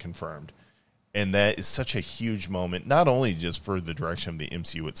 100% confirmed. And that is such a huge moment, not only just for the direction of the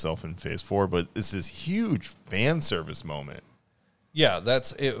MCU itself in Phase 4, but this is huge fan service moment. Yeah,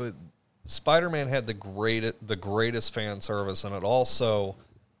 that's it. Spider-Man had the greatest fan service, and it also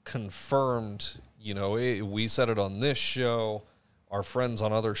confirmed, we said it on this show, our friends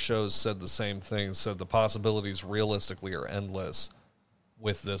on other shows said the same thing, said the possibilities realistically are endless.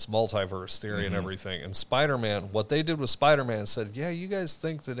 with this multiverse theory and everything. And Spider-Man, what they did with Spider-Man said, yeah, you guys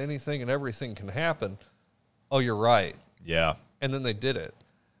think that anything and everything can happen. Oh, you're right. Yeah. And then they did it.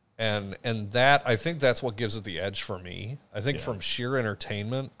 And that, I think that's what gives it the edge for me. I think from sheer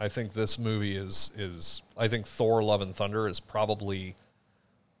entertainment, I think this movie is I think Thor Love and Thunder is probably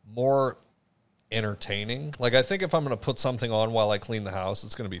more entertaining. Like, I think if I'm going to put something on while I clean the house,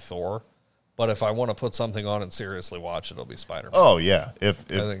 it's going to be Thor. But if I want to put something on and seriously watch it, it'll be Spider-Man. Oh, yeah.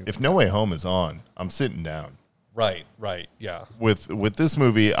 think- If No Way Home is on, I'm sitting down. Right, yeah. With this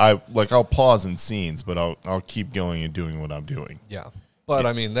movie, I'll pause in scenes, but I'll keep going and doing what I'm doing. Yeah. But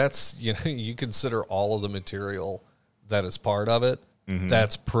I mean, that's, you consider all of the material that is part of it.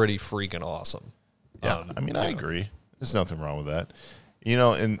 That's pretty freaking awesome. Yeah. I agree. There's nothing wrong with that.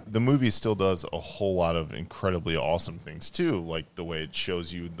 And the movie still does a whole lot of incredibly awesome things too, like the way it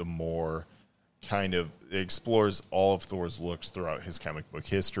shows you the more it explores all of Thor's looks throughout his comic book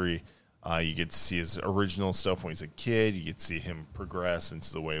history. You get to see his original stuff when he's a kid. You get to see him progress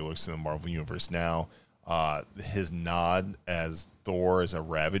into the way he looks in the Marvel Universe now. His nod as Thor as a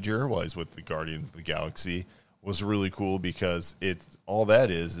Ravager while he's with the Guardians of the Galaxy was really cool because all that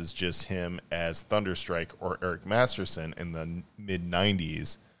is just him as Thunderstrike or Eric Masterson in the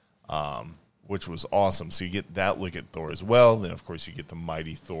mid-90s, which was awesome. So you get that look at Thor as well. Then, of course, you get the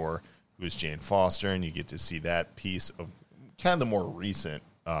mighty Thor, who is Jane Foster, and you get to see that piece of kind of the more recent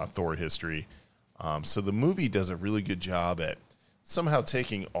Thor history. So the movie does a really good job at somehow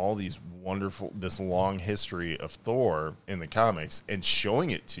taking all this long history of Thor in the comics and showing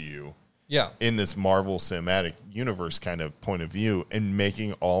it to you in this Marvel Cinematic Universe kind of point of view and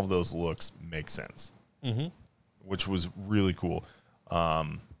making all of those looks make sense, which was really cool.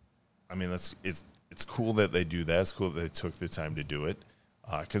 It's cool that they do that. It's cool that they took the time to do it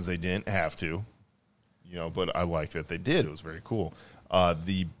because they didn't have to, but I like that they did. It was very cool.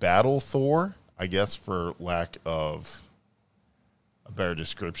 The Battle Thor, I guess for lack of a better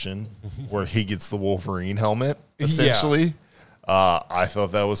description, where he gets the Wolverine helmet, essentially. I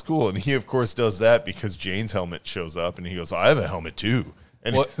thought that was cool. And he, of course, does that because Jane's helmet shows up, and he goes, I have a helmet, too.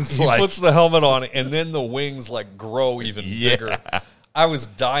 And he puts the helmet on, and then the wings, grow even bigger. I was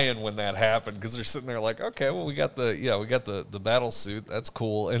dying when that happened because they're sitting there like, okay, well, we got the battle suit. That's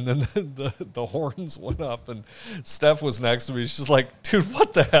cool. And then the horns went up, and Steph was next to me. She's like, dude,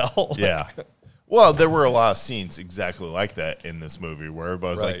 what the hell? Yeah. Well, there were a lot of scenes exactly like that in this movie where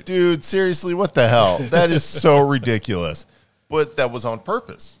everybody's like, dude, seriously, what the hell? That is so ridiculous. But that was on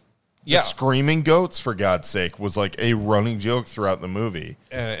purpose. The screaming goats, for God's sake, was like a running joke throughout the movie.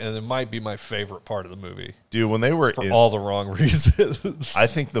 And it might be my favorite part of the movie. Dude, when they were all the wrong reasons. I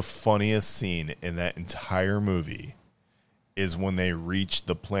think the funniest scene in that entire movie is when they reach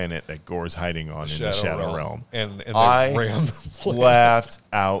the planet that Gore's hiding on in the Shadow Realm. And they I ram the planet. laughed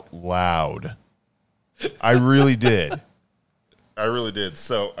out loud. I really did.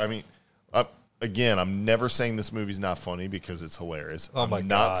 So, again, I'm never saying this movie's not funny because it's hilarious. I'm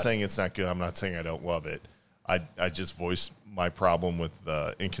not saying it's not good. I'm not saying I don't love it. I just voiced my problem with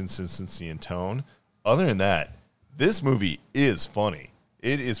the inconsistency in tone. Other than that, this movie is funny.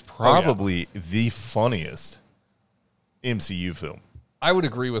 It is probably the funniest MCU film. I would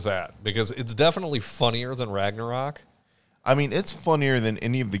agree with that because it's definitely funnier than Ragnarok. It's funnier than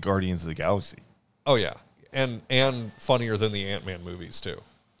any of the Guardians of the Galaxy. Oh, yeah. And funnier than the Ant-Man movies, too.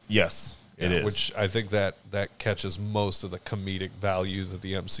 Yes. It is. Which I think that catches most of the comedic value that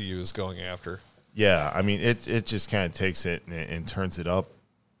the MCU is going after. Yeah, it just kind of takes it and turns it up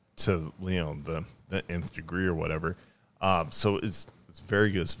to the nth degree or whatever. So it's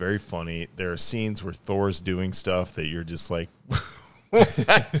very good. It's very funny. There are scenes where Thor's doing stuff that you're just like,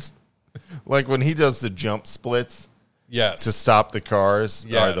 like when he does the jump splits. Yes. To stop the cars,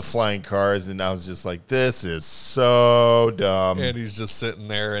 or the flying cars, and I was just like, this is so dumb. And he's just sitting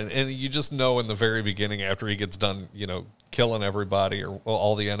there, and you just know in the very beginning after he gets done, killing everybody or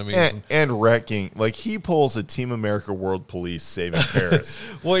all the enemies. And wrecking. Like, he pulls a Team America World Police saving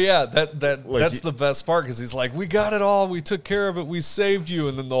Paris. Well, yeah, that's the best part because he's like, we got it all. We took care of it. We saved you.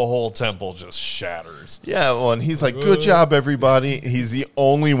 And then the whole temple just shatters. Yeah, well, and he's like, good job, everybody. He's the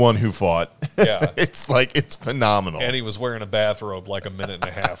only one who fought. Yeah. It's phenomenal. And he was wearing a bathrobe like a minute and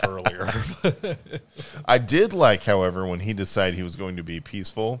a half earlier. I did like, however, when he decided he was going to be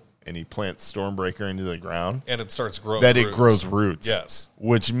peaceful and he plants Stormbreaker into the ground. And it starts growing roots. It grows roots. Yes.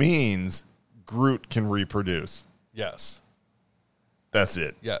 Which means Groot can reproduce. Yes. That's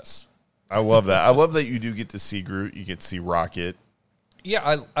it. Yes. I love that. I love that you do get to see Groot. You get to see Rocket.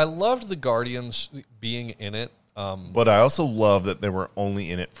 Yeah, I loved the Guardians being in it. But I also love that they were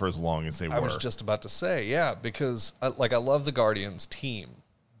only in it for as long as they were. I was just about to say, yeah, because I love the Guardians team,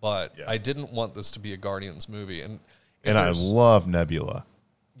 but Yeah. I didn't want this to be a Guardians movie. And I love Nebula.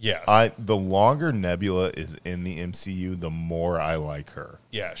 yes, The longer Nebula is in the MCU, the more I like her.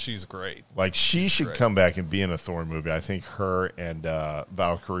 yeah, she's great. Like, she should Right. come back and be in a Thor movie. I think her and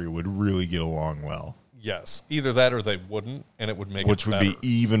Valkyrie would really get along well, Yes, either that or they wouldn't, and it would make which it would better. be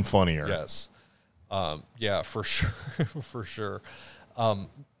even funnier. Yes. Yeah, for sure. For sure.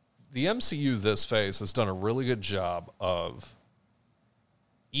 The MCU this phase has done a really good job of,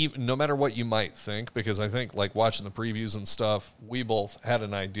 even no matter what you might think, because I think, like, watching the previews and stuff, we both had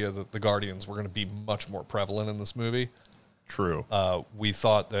an idea that the Guardians were going to be much more prevalent in this movie. True. We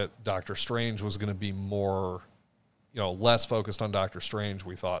thought that Doctor Strange was going to be more, less focused on Doctor Strange.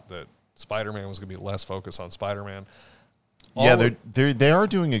 We thought that Spider-Man was going to be less focused on Spider-Man. Yeah, they are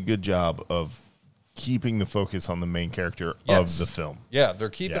doing a good job of keeping the focus on the main character Yes. of the film. Yeah, they're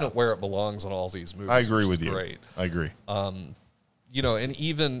keeping Yeah. it where it belongs in all these movies. I agree which with is you. Great. I agree. And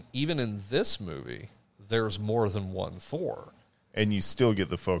even in this movie, there's more than one Thor, And you still get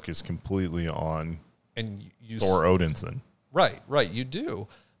the focus completely on and you Thor Odinson. Right, you do,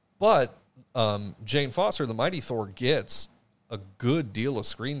 but Jane Foster, the Mighty Thor, gets a good deal of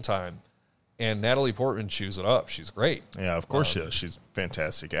screen time, and Natalie Portman chews it up. She's great. Yeah, of course she is. She's a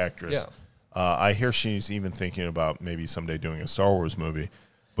fantastic actress. Yeah. I hear she's even thinking about maybe someday doing a Star Wars movie.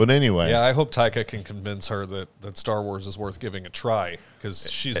 But anyway, Yeah, I hope Taika can convince her that Star Wars is worth giving a try,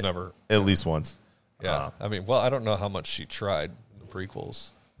 because she's never. at least once. Yeah, I mean, well, I don't know how much she tried in the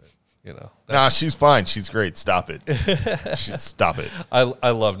prequels. Nah, she's fine. She's great. Stop it. Stop it.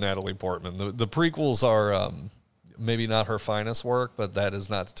 I love Natalie Portman. The prequels are maybe not her finest work, but that is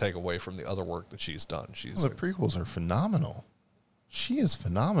not to take away from the other work that she's done. The prequels are phenomenal. She is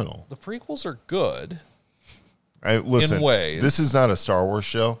phenomenal. The prequels are good. Listen, In ways. this is not a Star Wars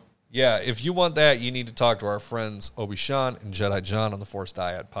show. Yeah, if you want that, you need to talk to our friends Obi Sean and Jedi John on the Force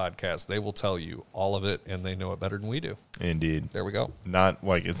Dyad podcast. They will tell you all of it, and they know it better than we do. Indeed. There we go. Not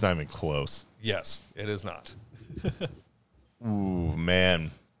like it's not even close. Yes, it is not. Ooh,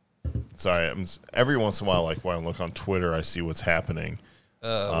 man. Sorry, every once in a while, like when I look on Twitter, I see what's happening.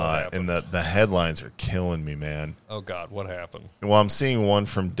 happened? And the headlines are killing me, man. Oh, God, what happened? Well, I'm seeing one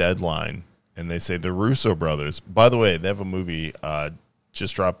from Deadline, and they say the Russo brothers. By the way, they have a movie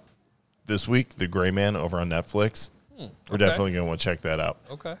just dropped this week, The Gray Man, over on Netflix. We're definitely going to want to check that out.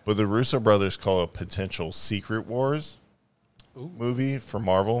 Okay. But the Russo brothers call a potential Secret Wars movie for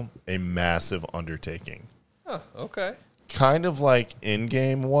Marvel a massive undertaking. Huh, okay. Kind of like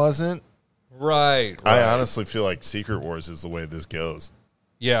Endgame wasn't. Right. I honestly feel like Secret Wars is the way this goes.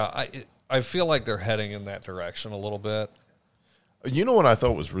 Yeah, I feel like they're heading in that direction a little bit. You know what I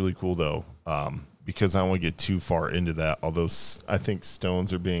thought was really cool, though? Because I don't want to get too far into that, although I think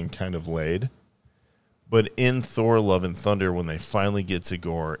stones are being kind of laid. But in Thor Love and Thunder, when they finally get to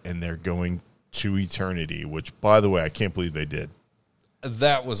Gore and they're going to eternity, which, by the way, I can't believe they did.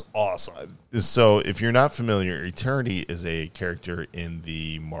 That was awesome. So if you're not familiar, Eternity is a character in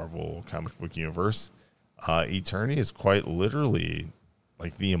the Marvel comic book universe. Eternity is quite literally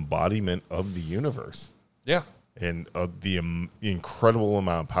like the embodiment of the universe. Yeah. And the incredible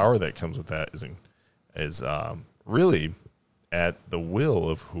amount of power that comes with that is really at the will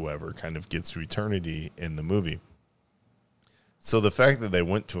of whoever kind of gets to eternity in the movie. So the fact that they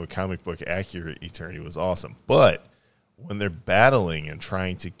went to a comic book accurate eternity was awesome. But when they're battling and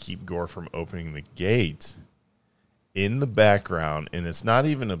trying to keep Gore from opening the gate, in the background, and it's not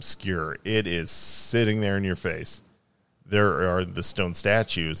even obscure, it is sitting there in your face, there are the stone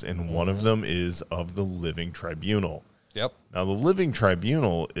statues, and one of them is of the Living Tribunal. Yep. Now, the Living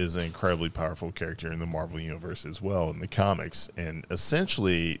Tribunal is an incredibly powerful character in the Marvel Universe as well, in the comics. And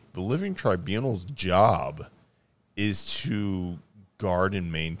essentially, the Living Tribunal's job is to guard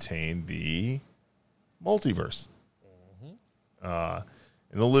and maintain the multiverse.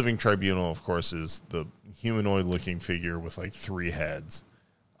 And the Living Tribunal, of course, is the humanoid-looking figure with like 3 heads.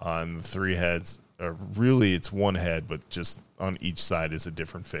 And the 3 heads are really, it's one head, but just on each side is a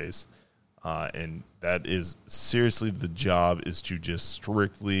different face. And that is seriously the job is to just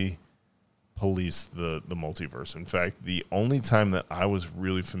strictly police the multiverse. In fact, the only time that I was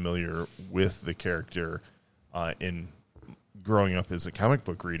really familiar with the character in growing up as a comic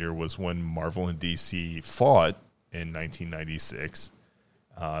book reader was when Marvel and DC fought in 1996.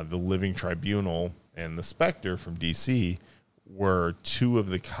 The Living Tribunal and the Spectre from DC were 2 of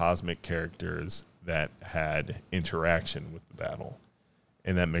the cosmic characters that had interaction with the battle.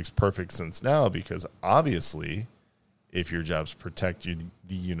 And that makes perfect sense now because obviously if your job's protect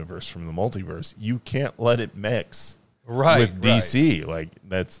the universe from the multiverse, you can't let it mix with DC. Like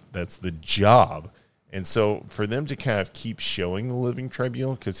that's the job. And so for them to kind of keep showing the Living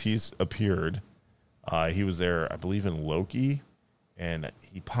Tribunal, because he's appeared, he was there, I believe, in Loki, and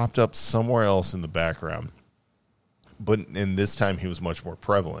he popped up somewhere else in the background. But in this time, he was much more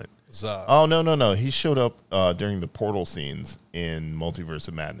prevalent. Oh, no. He showed up during the portal scenes in Multiverse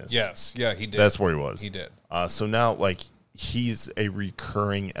of Madness. Yes. Yeah, he did. That's where he was. He did. So now, like, he's a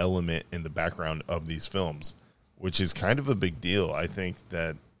recurring element in the background of these films, which is kind of a big deal. I think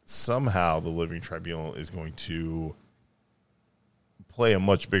that somehow the Living Tribunal is going to play a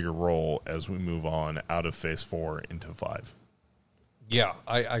much bigger role as we move on out of Phase 4 into 5. Yeah,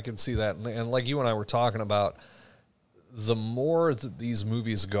 I can see that. And like you and I were talking about, the more that these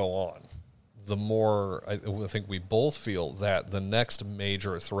movies go on, the more I think we both feel that the next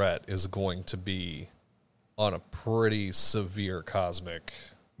major threat is going to be on a pretty severe cosmic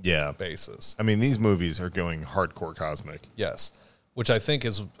basis. I mean, these movies are going hardcore cosmic. Yes, which I think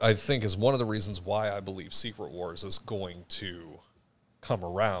is one of the reasons why I believe Secret Wars is going to come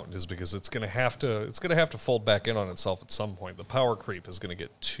around, is because it's going to have to fold back in on itself at some point. The power creep is going to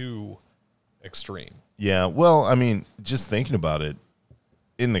get too extreme. Yeah, well, I mean, just thinking about it,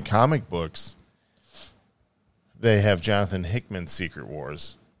 in the comic books, they have Jonathan Hickman's Secret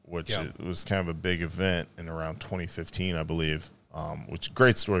Wars, which was kind of a big event in around 2015, I believe, which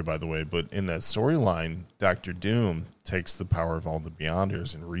great story, by the way. But in that storyline, Dr. Doom takes the power of all the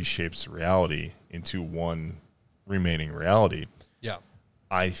Beyonders and reshapes reality into one remaining reality. Yeah.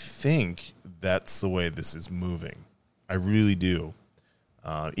 I think that's the way this is moving. I really do.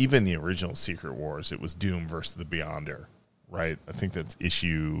 Even the original Secret Wars, it was Doom versus the Beyonder, right? I think that's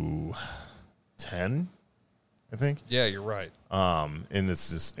issue 10, I think. Yeah, you're right. And it's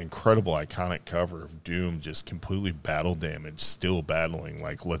this incredible, iconic cover of Doom just completely battle damaged, still battling,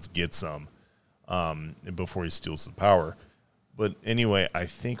 like, let's get some, before he steals the power. But anyway, I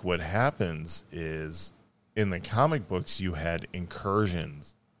think what happens is, in the comic books, you had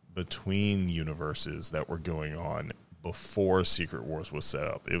incursions between universes that were going on before Secret Wars was set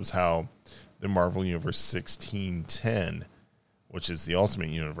up. It was how the Marvel Universe 1610, which is the Ultimate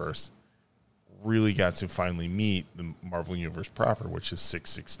Universe, really got to finally meet the Marvel Universe proper, which is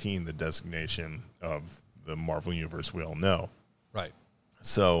 616, the designation of the Marvel Universe we all know. Right.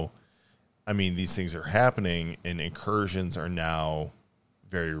 So, I mean, these things are happening, and incursions are now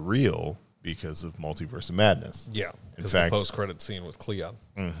very real because of Multiverse of Madness. Yeah, because the post-credit scene with Cleon.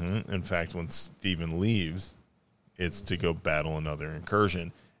 Mm-hmm. In fact, when Steven leaves, it's to go battle another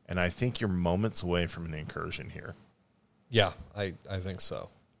incursion. And I think you're moments away from an incursion here. Yeah, I think so.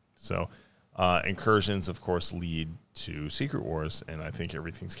 So, incursions, of course, lead to Secret Wars, and I think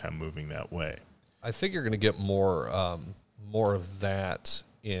everything's kind of moving that way. I think you're going to get more of that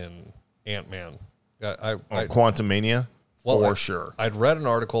in Ant-Man. Quantumania? For sure. I'd read an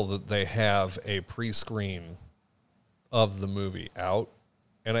article that they have a pre-screen of the movie out.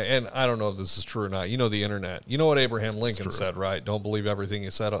 And I don't know if this is true or not. You know the internet. You know what Abraham Lincoln said, right? Don't believe everything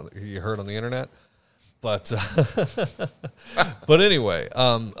you heard on the internet. But but anyway,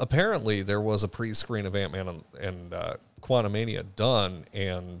 apparently there was a pre-screen of Ant-Man and Quantumania done,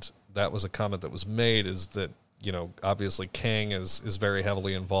 and that was a comment that was made, is that, you know, obviously Kang is very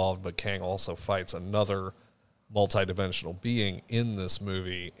heavily involved, but Kang also fights another multidimensional being in this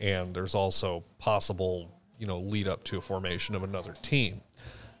movie, and there's also possible, you know, lead up to a formation of another team.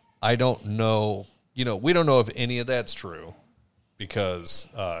 I don't know, you know, we don't know if any of that's true, because,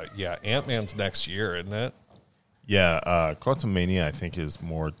 Ant-Man's next year, isn't it? Yeah, Quantumania, I think, is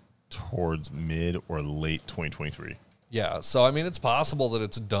more towards mid or late 2023. Yeah, so, I mean, it's possible that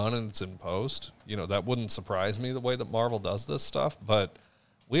it's done and it's in post. You know, that wouldn't surprise me, the way that Marvel does this stuff, but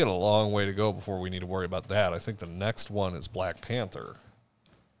we had a long way to go before we need to worry about that. I think the next one is Black Panther,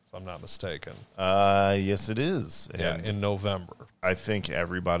 if I'm not mistaken. Yes, it is. Yeah, in November. I think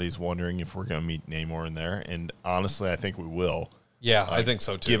everybody's wondering if we're going to meet Namor in there, and honestly, I think we will. Yeah, I think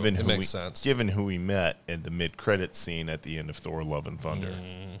so, too. It makes sense. Given who we met in the mid-credit scene at the end of Thor: Love and Thunder.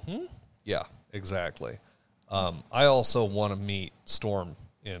 Mm-hmm. Yeah, exactly. I also want to meet Storm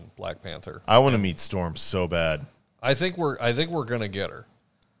in Black Panther. I want to meet Storm so bad. I think we're going to get her.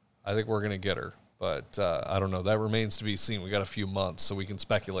 But I don't know. That remains to be seen. We got a few months, so we can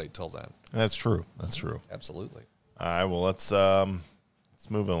speculate till then. That's true. Absolutely. All right. Well, let's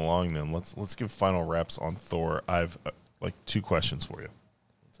move it along then. Let's give final wraps on Thor. I've two questions for you.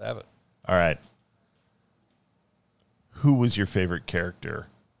 Let's have it. All right. Who was your favorite character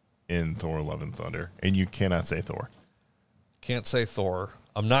in Thor: Love and Thunder? And you cannot say Thor. Can't say Thor.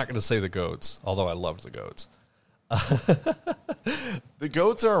 I'm not going to say the goats, although I loved the goats. The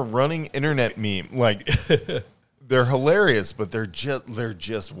goats are a running internet meme. Like, they're hilarious, but they're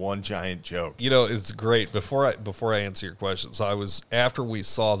just one giant joke. You know, it's great. Before I answer your question, so after we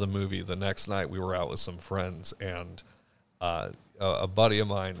saw the movie the next night, we were out with some friends, and a buddy of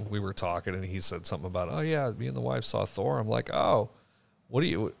mine, we were talking, and he said something about, oh yeah, me and the wife saw Thor. I'm like, oh, what'd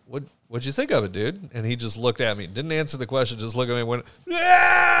you think of it, dude? And he just looked at me, didn't answer the question, just looked at me and went,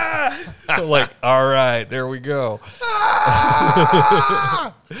 ah! I'm like, all right, there we go.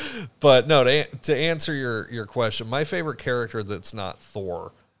 But no, to answer your question, my favorite character that's not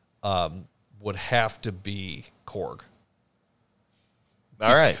Thor would have to be Korg.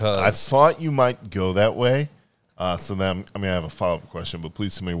 All right. I thought you might go that way. So then I have a follow-up question, but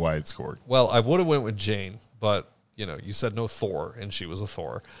please tell me why it's Korg. Well, I would have went with Jane, but you said no Thor, and she was a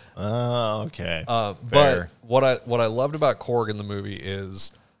Thor. Oh, okay. But what I loved about Korg in the movie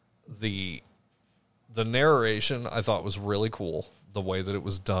is the narration. I thought was really cool. The way that it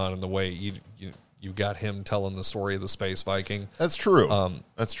was done, and the way you got him telling the story of the Space Viking. That's true.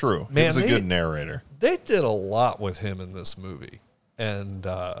 That's true. Man, he was a good narrator. They did a lot with him in this movie, and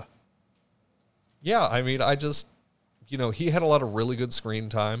yeah, I mean, I just he had a lot of really good screen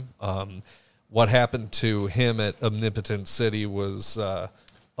time. What happened to him at Omnipotent City was a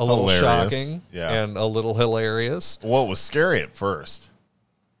little shocking, and a little hilarious. Well, it was scary at first.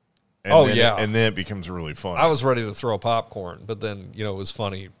 And then it becomes really fun. I was ready to throw popcorn, but then it was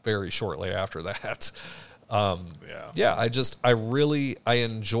funny very shortly after that. I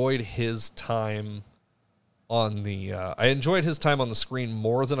enjoyed his time on the. I enjoyed his time on the screen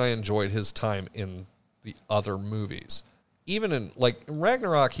more than I enjoyed his time in the other movies. Even in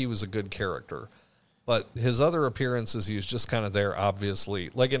Ragnarok, he was a good character, but his other appearances, he was just kind of there.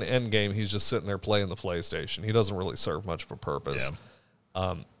 Obviously, like in Endgame, he's just sitting there playing the PlayStation. He doesn't really serve much of a purpose.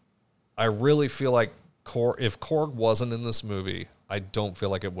 Yeah. I really feel like if Korg wasn't in this movie, I don't feel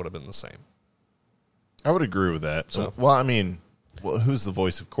like it would have been the same. I would agree with that. So, who's the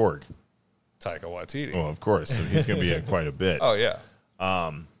voice of Korg? Taika Waititi. Well, of course. So he's going to be in quite a bit. Oh, yeah.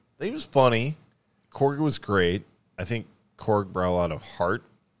 He was funny. Korg was great. I think Korg brought a lot of heart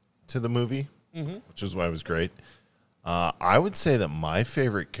to the movie, which is why it was great. I would say that my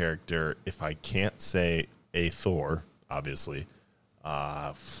favorite character, if I can't say a Thor, obviously,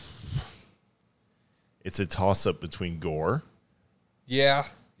 it's a toss-up between Gore. Yeah.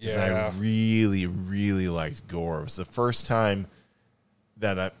 I really, really liked Gore. It was the first time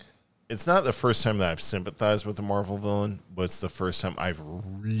that it's not the first time that I've sympathized with a Marvel villain, but it's the first time I've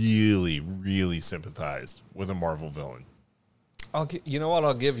really, really sympathized with a Marvel villain. You know what?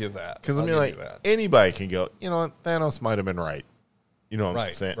 I'll give you that. Because anybody can go, Thanos might have been right. You know what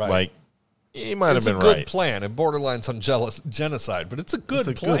I'm saying? Right. Like, he might have been right. It's a good plan. It borderlines on genocide, but it's a good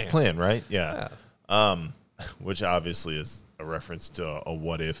plan. Good plan, right? Yeah. Which obviously is a reference to a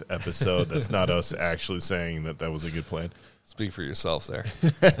What If episode. That's not us actually saying that was a good plan. Speak for yourself there.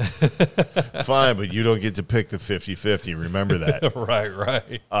 Fine, but you don't get to pick the 50-50. Remember that.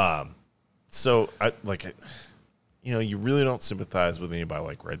 Right. So, you really don't sympathize with anybody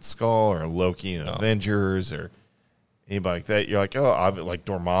like Red Skull or Loki and Avengers or anybody like that. You're like, like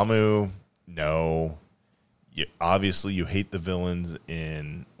Dormammu. No. Obviously, you hate the villains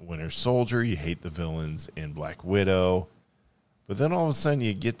in Winter Soldier. You hate the villains in Black Widow. But then all of a sudden,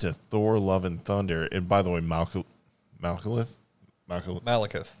 you get to Thor, Love, and Thunder. And by the way, Malekith,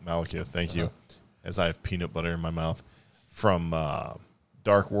 thank you. As I have peanut butter in my mouth. From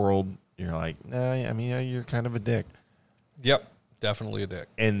Dark World, you're like, you're kind of a dick. Yep, definitely a dick.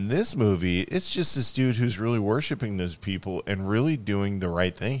 In this movie, it's just this dude who's really worshiping those people and really doing the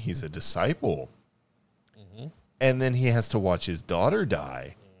right thing. He's a disciple. And then he has to watch his daughter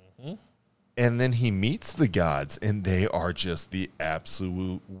die. And then he meets the gods, and they are just the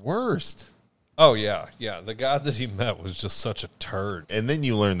absolute worst. Oh, yeah. Yeah, the god that he met was just such a turd. And then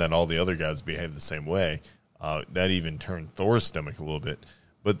you learn that all the other gods behave the same way. That even turned Thor's stomach a little bit.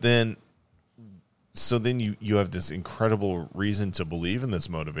 But then, you have this incredible reason to believe in this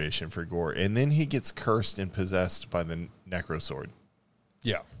motivation for Gore. And then he gets cursed and possessed by the Necrosword.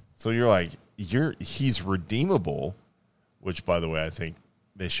 Yeah. So you're like, he's redeemable, which, by the way, I think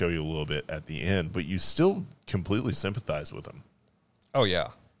they show you a little bit at the end, but you still completely sympathize with him. Oh, yeah.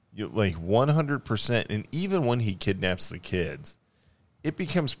 You 100%. And even when he kidnaps the kids, it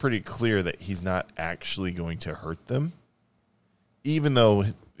becomes pretty clear that he's not actually going to hurt them, even though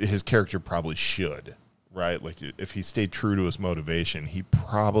his character probably should, right? Like, if he stayed true to his motivation, he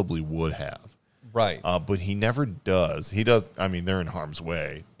probably would have. Right. But he never does. He does. I mean, they're in harm's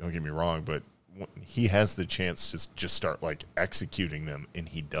way. Don't get me wrong, but he has the chance to just start executing them, and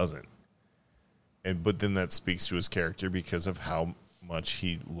he doesn't. but then that speaks to his character because of how much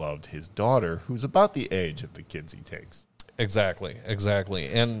he loved his daughter, who's about the age of the kids he takes. Exactly.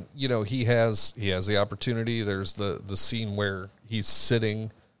 And, you know, he has the opportunity. There's the scene where he's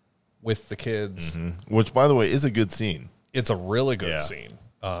sitting with the kids. Mm-hmm. Which, by the way, is a good scene. It's a really good scene.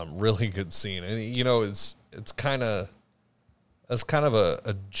 Really good scene. And, you know, it's kind of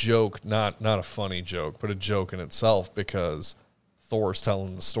a joke, not a funny joke, but a joke in itself, because Thor's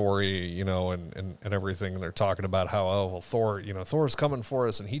telling the story, you know, and everything. And they're talking about how, oh, well, Thor's coming for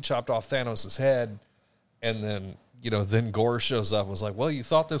us, and he chopped off Thanos' head. And then, you know, then Gore shows up and was like, well, you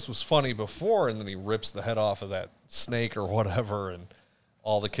thought this was funny before. And then he rips the head off of that snake or whatever. And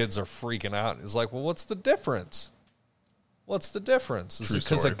all the kids are freaking out. It's like, well, what's the difference? What's the difference? Is True it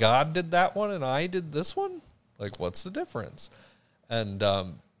because story. a god did that one and I did this one? Like, what's the difference? And,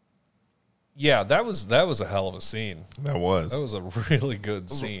 yeah, that was a hell of a scene. That was a really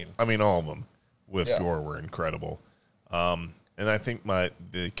good scene. I mean, all of them with Yeah. Gore were incredible. And I think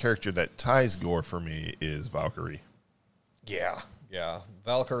the character that ties Gore for me is Valkyrie. Yeah.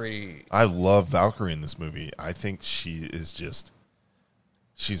 Valkyrie. I love Valkyrie in this movie. I think she's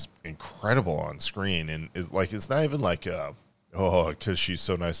incredible on screen, and it's not even like because she's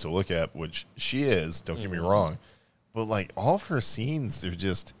so nice to look at, which she is. Don't get me wrong, but like all of her scenes,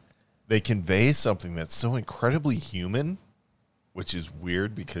 they convey something that's so incredibly human, which is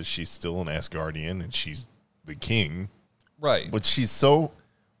weird because she's still an Asgardian and she's the king, Right. but she's so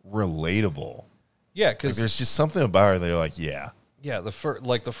relatable. Yeah, Like, because there's just something about her that you're like, yeah. yeah, the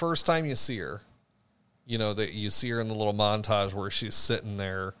first time you see her, you know, that you see her in the little montage where she's sitting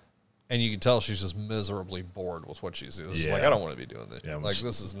there, and you can tell she's just miserably bored with what she's doing. She's Yeah. like, I don't want to be doing this. Yeah, like,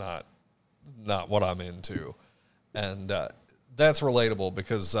 this is not what I'm into. And that's relatable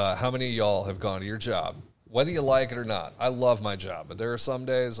because how many of y'all have gone to your job, whether you like it or not? I love my job, but there are some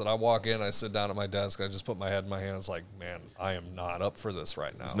days that I walk in, I sit down at my desk, I just put my head in my hand. It's like, man, I am not up for this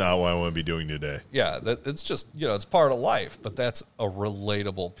right now. It's not what I want to be doing today. Yeah, it's just, you know, it's part of life, but that's a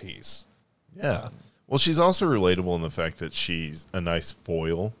relatable piece. Yeah. Well, she's also relatable in the fact that she's a nice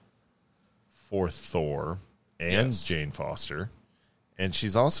foil for Thor and Yes. Jane Foster. And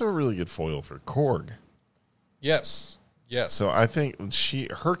she's also a really good foil for Korg. Yes. So I think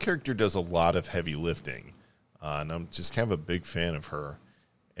her character does a lot of heavy lifting. And I'm just kind of a big fan of her.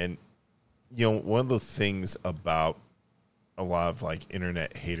 And, you know, one of the things about a lot of like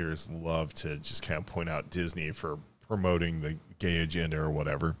internet haters love to just kind of point out Disney for promoting the gay agenda or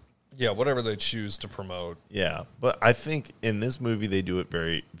whatever. Yeah, whatever they choose to promote. Yeah, but I think in this movie they do it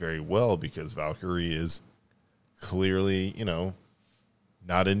very, very well because Valkyrie is clearly, you know,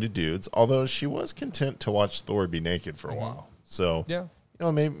 not into dudes, although she was content to watch Thor be naked for a while. So, Yeah. you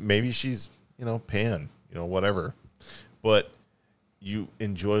know, maybe she's, you know, pan, you know, whatever. But you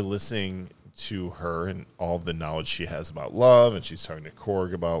enjoy listening to her and all of the knowledge she has about love, and she's talking to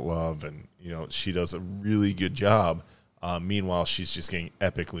Korg about love, and, you know, she does a really good job. Meanwhile, she's just getting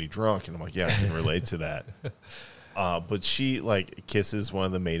epically drunk, and I'm like, yeah, I can relate to that. But she, like, kisses one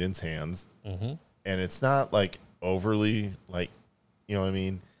of the maiden's hands, and it's not, like, overly, like, you know what I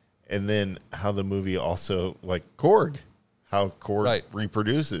mean? And then how the movie also, like, Korg, how Korg Right.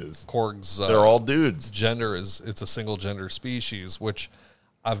 reproduces. Korg's They're all dudes. gender it's a single gender species, which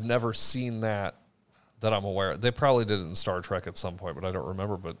I've never seen that I'm aware of. They probably did it in Star Trek at some point, but I don't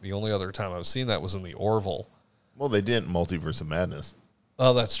remember. But the only other time I've seen that was in the Orville. Well, they did Multiverse of Madness.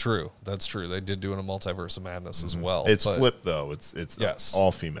 Oh, that's true. That's true. They did do it in a Multiverse of Madness as well. It's but- flipped, though. It's Yes.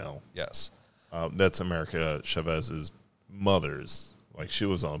 all female. Yes. That's America Chavez's mother's. Like, she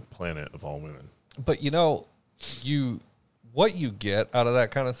was on Planet of All Women. But you know, what you get out of that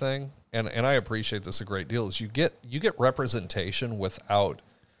kind of thing, and I appreciate this a great deal, is you get representation without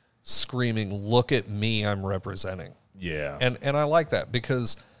screaming, "Look at me, I'm representing." Yeah. And I like that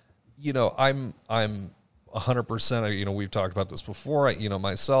because, you know, I'm 100%, you know, we've talked about this before. You know,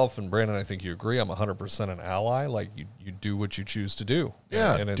 myself and Brandon, I think you agree, I'm 100% an ally. Like, you do what you choose to do.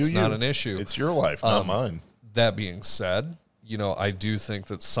 yeah, And it's do not you. an issue. It's your life, not mine. That being said, you know, I do think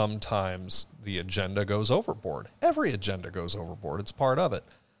that sometimes the agenda goes overboard. Every agenda goes overboard. It's part of it.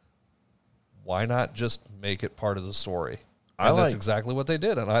 Why not just make it part of the story? And that's exactly what they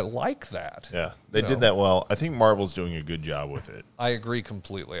did, and I like that. Yeah, they You know? did that well. I think Marvel's doing a good job with it. I agree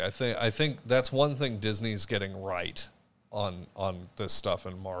completely. I think that's one thing Disney's getting right on this stuff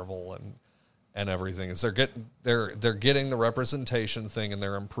in Marvel and everything is they're getting the representation thing and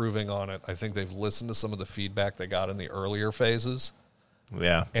they're improving on it. I think they've listened to some of the feedback they got in the earlier phases.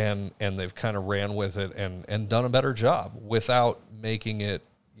 Yeah. And they've kind of ran with it and done a better job without making it,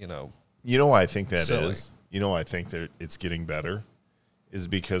 you know. You know why I think that Silly. is? You know why I think that it's getting better? Is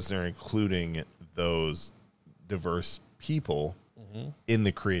because they're including those diverse people in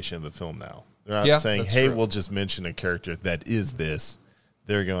the creation of the film now. They're not Yeah, saying, that's hey, true. we'll just mention a character that is this.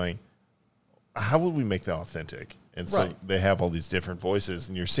 They're going, how would we make that authentic? And so Right. they have all these different voices,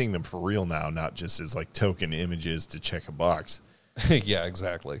 and you're seeing them for real now, not just as like token images to check a box. Yeah,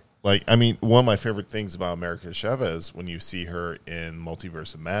 exactly. Like, I mean, one of my favorite things about America Chavez when you see her in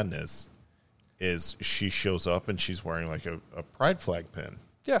Multiverse of Madness is she shows up and she's wearing like a pride flag pin.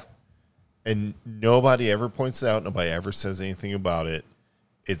 Yeah. And nobody ever points it out. Nobody ever says anything about it.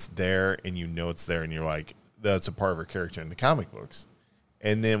 It's there, and you know it's there, and you're like, that's a part of her character in the comic books.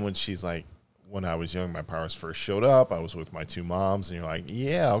 And then when she's like, when I was young, my powers first showed up, I was with my two moms, and you're like,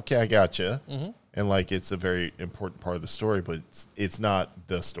 yeah, okay, I gotcha. And like, it's a very important part of the story, but it's not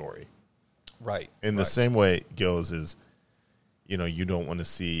the story. Right. In the same way it goes is, you know, you don't want to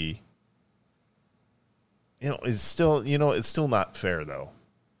see, it's still not fair, though.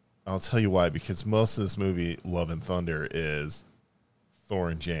 I'll tell you why, because most of this movie, Love and Thunder, is Thor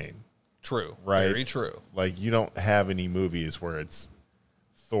and Jane. True. Right. Very true. Like, you don't have any movies where it's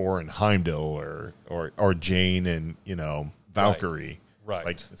Thor and Heimdall or Jane and, Valkyrie. Right.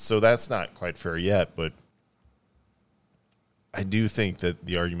 Like, so that's not quite fair yet, but I do think that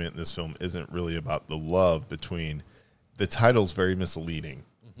the argument in this film isn't really about the love between, the title's very misleading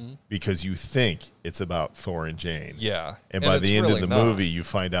because you think it's about Thor and Jane. Yeah. And by it's the end really of the not. movie, you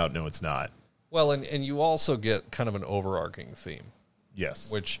find out, no, it's not. Well, and you also get kind of an overarching theme,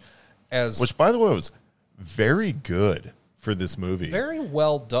 Yes. which, by the way, was very good for this movie. very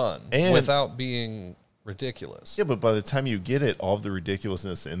well done And- without being ridiculous. Yeah, but by the time you get it, all of the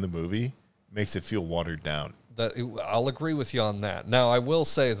ridiculousness in the movie makes it feel watered down. I'll agree with you on that. Now, I will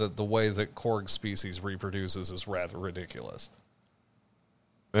say that the way that Korg species reproduces is rather ridiculous.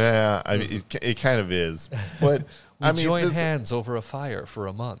 Yeah, I mean, it kind of is. But, We joined hands over a fire for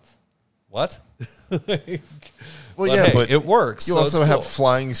a month. What? well, but yeah, hey, but it works. You so also it's have cool.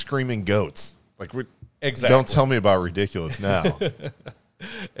 flying, screaming goats. Like, Exactly. don't tell me about ridiculous now.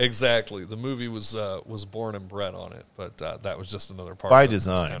 Exactly. The movie was born and bred on it, but that was just another part. By of it. It's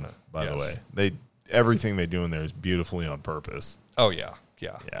design, kinda- by the yes. way. Everything they do in there is beautifully on purpose. Oh, yeah.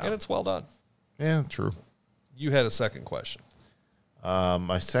 Yeah. Yeah. And it's well done. Yeah, true. You had a second question.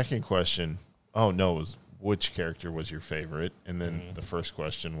 My second question, it was which character was your favorite? And then the first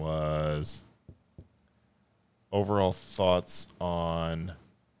question was overall thoughts on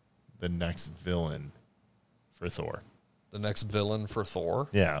the next villain for Thor. The next villain for Thor.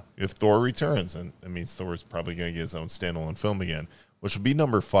 Yeah, if Thor returns, and it means Thor's probably going to get his own standalone film again, which would be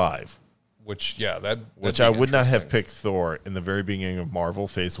number 5. Which I would not have picked Thor in the very beginning of Marvel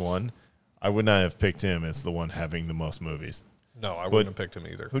Phase 1. I would not have picked him as the one having the most movies. No, I wouldn't have picked him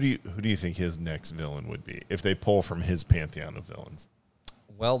either. Who do you think his next villain would be if they pull from his pantheon of villains?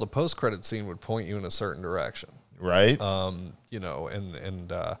 Well, the post-credit scene would point you in a certain direction. Right?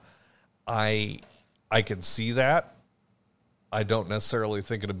 I can see that. I don't necessarily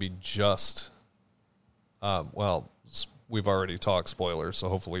think it'd be just. We've already talked spoilers, so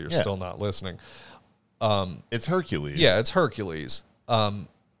hopefully you're still not listening. It's Hercules. Yeah, it's Hercules. I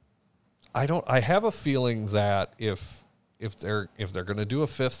have a feeling that if they're going to do a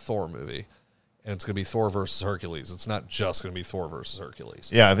 5th Thor movie, and it's going to be Thor versus Hercules, it's not just going to be Thor versus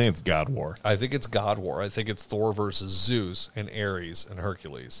Hercules. Yeah, I think it's God War. I think it's God War. I think it's Thor versus Zeus and Ares and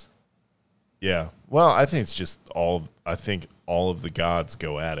Hercules. Yeah. Well, I think it's just all of the gods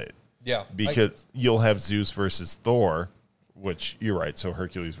go at it. Yeah. Because you'll have Zeus versus Thor, which you're right, so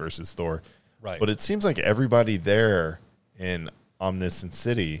Hercules versus Thor. Right. But it seems like everybody there in Omniscient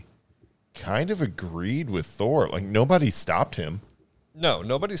City kind of agreed with Thor. Like, nobody stopped him. No,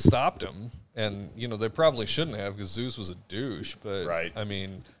 nobody stopped him. And, they probably shouldn't have because Zeus was a douche. But, Right. I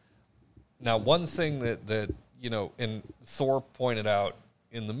mean, now one thing that and Thor pointed out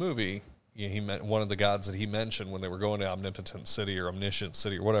in the movie, he meant one of the gods that he mentioned when they were going to Omnipotent City or Omniscient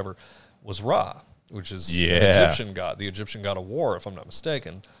City or whatever was Ra, which is an Egyptian god, the Egyptian god of war, if I'm not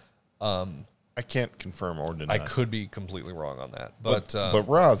mistaken. I can't confirm or deny. I could be completely wrong on that. But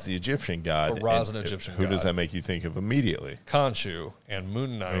Ra's the Egyptian god. But Ra's and an Egyptian who god. does that make you think of immediately? Khonshu and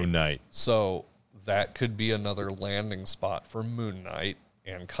Moon Knight. Moon Knight. So that could be another landing spot for Moon Knight.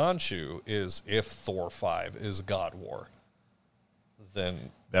 And Khonshu is, if Thor 5 is God War,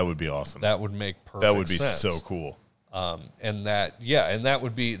 then That would be awesome. that would make perfect sense. That would be so cool. That'd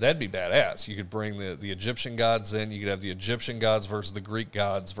be badass. You could bring the Egyptian gods in. You could have the Egyptian gods versus the Greek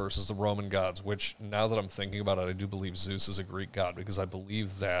gods versus the Roman gods, which now that I'm thinking about it, I do believe Zeus is a Greek god because I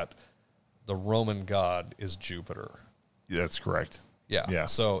believe that the Roman god is Jupiter. That's correct. Yeah. Yeah.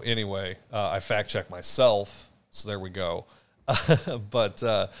 So anyway, I fact checked myself. So there we go. But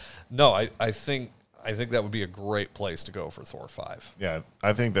no, I think that would be a great place to go for Thor 5. Yeah,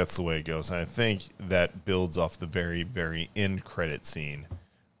 I think that's the way it goes. And I think that builds off the very, very end credit scene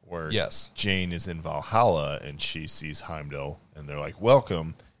where Jane is in Valhalla and she sees Heimdall and they're like,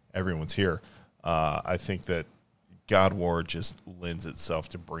 welcome, everyone's here. I think that God War just lends itself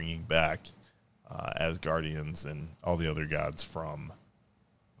to bringing back Asgardians and all the other gods from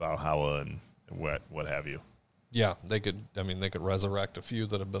Valhalla and what have you. Yeah, they could resurrect a few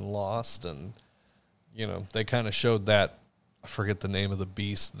that have been lost, and they kind of showed that. I forget the name of the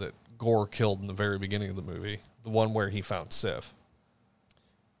beast that Gore killed in the very beginning of the movie, the one where he found Sif.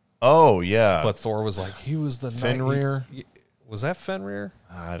 Oh yeah, but Thor was like, he was the Fenrir. Was that Fenrir?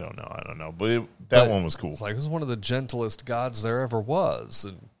 I don't know, but that one was cool. It's like, it was one of the gentlest gods there ever was,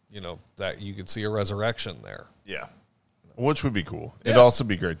 and that you could see a resurrection there. Yeah, which would be cool. Yeah. It'd also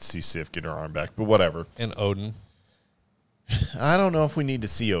be great to see Sif get her arm back, but whatever. And Odin. I don't know if we need to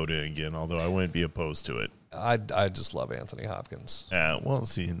see Odin again, although I wouldn't be opposed to it. I just love Anthony Hopkins. Well,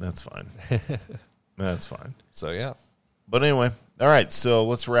 see, that's fine. That's fine. So, yeah. But anyway, all right, so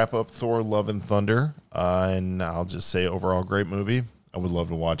let's wrap up Thor Love and Thunder, and I'll just say overall great movie. I would love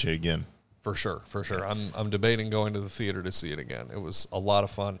to watch it again. For sure. I'm debating going to the theater to see it again. It was a lot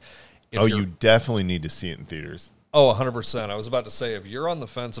of fun. You definitely need to see it in theaters. Oh, 100%. I was about to say, if you're on the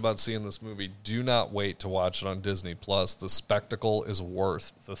fence about seeing this movie, do not wait to watch it on Disney+. The spectacle is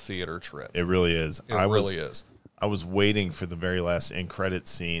worth the theater trip. It really is. It really is. I was waiting for the very last end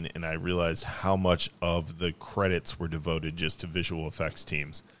credits scene, and I realized how much of the credits were devoted just to visual effects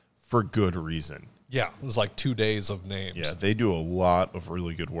teams for good reason. Yeah, it was like 2 days of names. Yeah, they do a lot of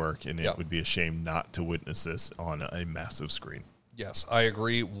really good work, and it would be a shame not to witness this on a massive screen. Yes, I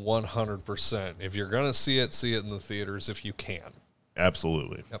agree 100%. If you're going to see it in the theaters if you can.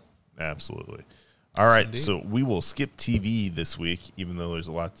 Absolutely. Yep. Absolutely. All right, so we will skip TV this week, even though there's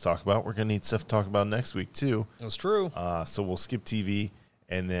a lot to talk about. We're going to need stuff to talk about next week, too. That's true. So we'll skip TV,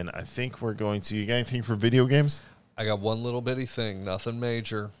 and then I think we're going to... You got anything for video games? I got one little bitty thing, nothing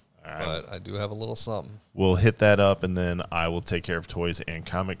major, but I do have a little something. We'll hit that up, and then I will take care of toys and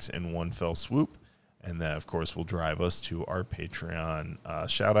comics in one fell swoop. And that, of course, will drive us to our Patreon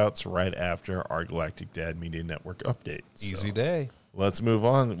shout-outs right after our Galactic Dad Media Network update. Easy day. Let's move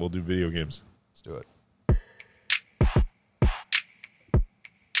on. We'll do video games. Let's do it.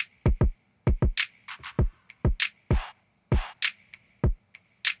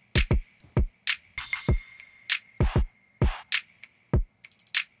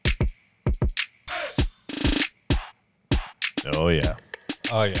 Oh, yeah.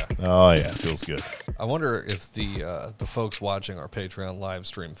 Oh, yeah. Oh, yeah. Feels good. I wonder if the folks watching our Patreon live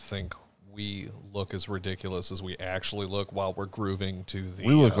stream think we look as ridiculous as we actually look while we're grooving to the...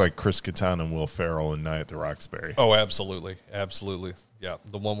 We look like Chris Kattan and Will Ferrell in Night at the Roxbury. Oh, absolutely. Absolutely. Yeah,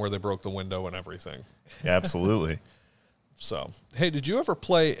 the one where they broke the window and everything. Absolutely. So, hey, did you ever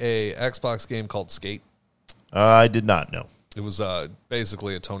play a Xbox game called Skate? I did not know. It was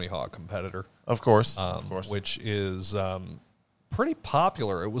basically a Tony Hawk competitor. Of course. Which is pretty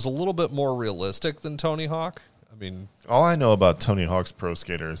popular. It was a little bit more realistic than Tony Hawk. I mean... All I know about Tony Hawk's Pro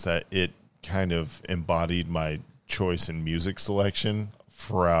Skater is that it kind of embodied my choice in music selection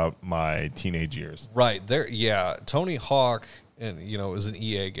throughout my teenage years. Right. Tony Hawk, and it was an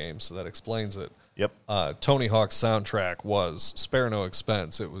EA game, so that explains it. Yep. Tony Hawk's soundtrack was spare no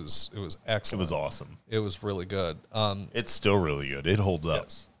expense. It was excellent. It was awesome. It was really good. It's still really good. It holds up.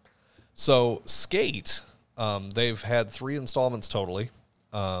 Yes. So Skate, they've had 3 installments totally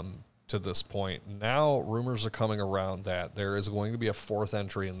to this point. Now rumors are coming around that there is going to be a 4th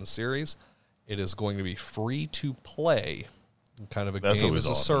entry in the series. It is going to be free to play, kind of a game as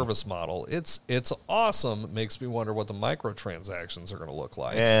a service model. It's awesome. It makes me wonder what the microtransactions are going to look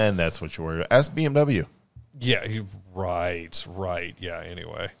like. And that's what you were. Ask BMW. Yeah, right. Yeah.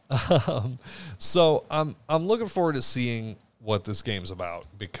 Anyway, so I'm looking forward to seeing what this game's about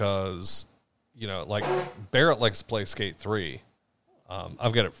because like Barrett likes to play Skate 3.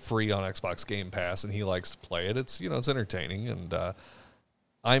 I've got it free on Xbox Game Pass, and he likes to play it. It's it's entertaining, and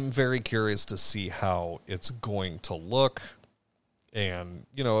I'm very curious to see how it's going to look. And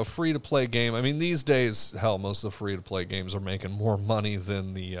a free-to-play game. I mean, these days, hell, most of the free-to-play games are making more money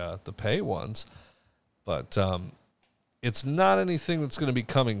than the pay ones. But it's not anything that's going to be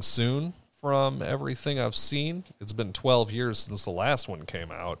coming soon. From everything I've seen, it's been 12 years since the last one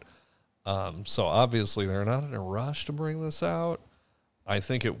came out. So obviously, they're not in a rush to bring this out. I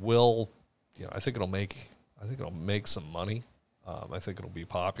think it will, I think it'll make some money. I think it'll be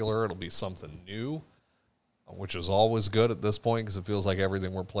popular. It'll be something new. which is always good at this point because it feels like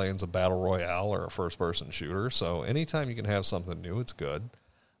everything we're playing is a battle royale or a first-person shooter. So anytime you can have something new, it's good.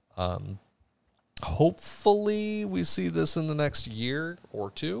 Hopefully we see this in the next year or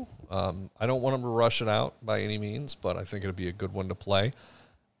two. I don't want them to rush it out by any means, but I think it'll be a good one to play.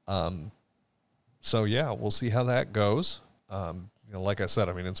 So yeah, we'll see how that goes. Like I said,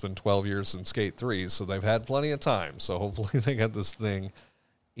 I mean, it's been 12 years since Skate 3, so they've had plenty of time. So hopefully they got this thing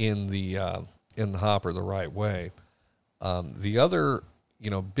in the hopper the right way. The other,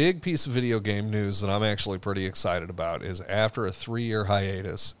 big piece of video game news that I'm actually pretty excited about is after a 3-year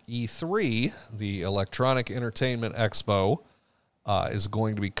hiatus, E3, the Electronic Entertainment Expo, is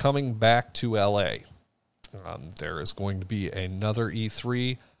going to be coming back to LA. There is going to be another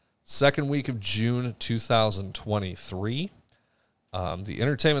E3 second week of June 2023. The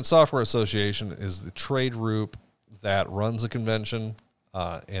Entertainment Software Association is the trade group that runs the convention,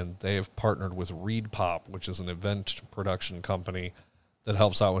 and they have partnered with ReedPop, which is an event production company that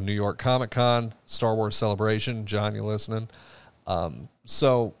helps out with New York Comic Con, Star Wars Celebration. John, you listening?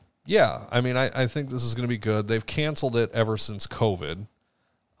 So, yeah, I mean, I think this is going to be good. They've canceled it ever since COVID.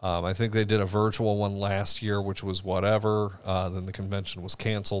 I think they did a virtual one last year, which was whatever. Then the convention was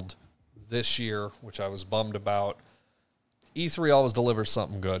canceled this year, which I was bummed about. E3 always delivers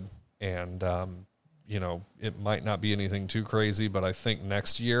something good, and, it might not be anything too crazy, but I think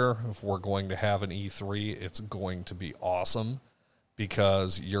next year, if we're going to have an E3, it's going to be awesome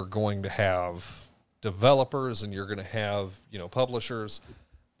because you're going to have developers and you're going to have, publishers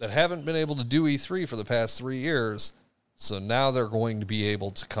that haven't been able to do E3 for the past 3 years, so now they're going to be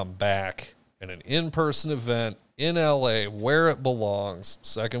able to come back in an in-person event in LA where it belongs,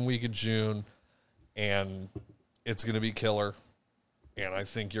 second week of June, and it's going to be killer, and I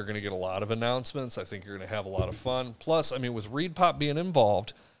think you're going to get a lot of announcements. I think you're going to have a lot of fun. Plus, I mean, with ReedPop being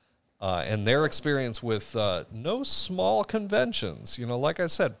involved and their experience with no small conventions, like I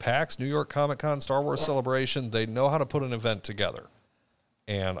said, PAX, New York Comic Con, Star Wars Celebration, they know how to put an event together,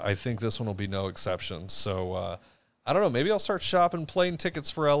 and I think this one will be no exception. So, I don't know, maybe I'll start shopping plane tickets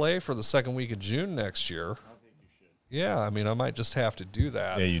for LA for the second week of June next year. Yeah, I mean, I might just have to do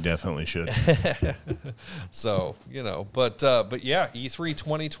that. Yeah, you definitely should. So, but yeah, E3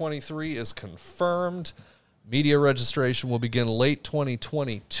 2023 is confirmed. Media registration will begin late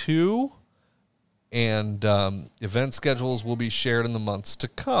 2022, and event schedules will be shared in the months to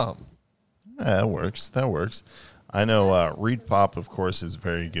come. Yeah, that works. I know ReedPop, of course, is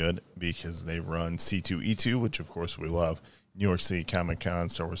very good because they run C2E2, which, of course, we love. New York City Comic Con,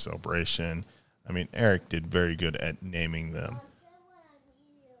 Star Wars Celebration. I mean, Eric did very good at naming them.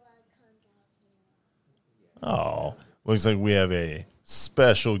 Oh, looks like we have a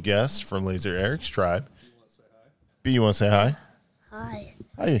special guest from Laser Eric's tribe. B, you want to say hi? Hi.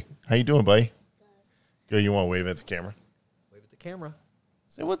 Hi. How you doing, buddy? Good. You want to wave at the camera? Wave at the camera.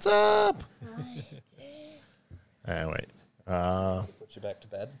 Say what's up. Hi. Wait. Put you back to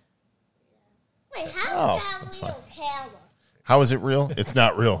bed. Wait, how is that's that real camera? How is it real? It's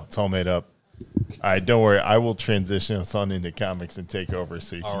not real. It's all made up. All right, don't worry. I will transition us on into comics and take over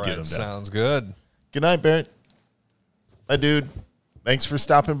so you can get them down. Sounds good. Good night, Barrett. Bye, dude. Thanks for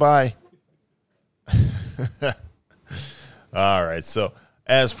stopping by. All right, so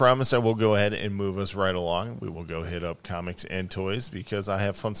as promised, I will go ahead and move us right along. We will go hit up comics and toys because I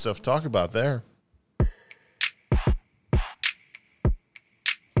have fun stuff to talk about there.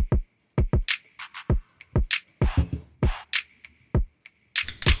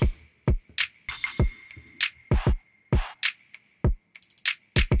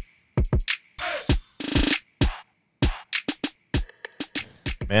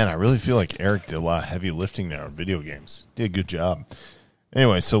 Man, I really feel like Eric did a lot of heavy lifting there on video games. Did a good job.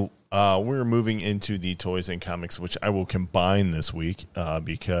 Anyway, so we're moving into the toys and comics, which I will combine this week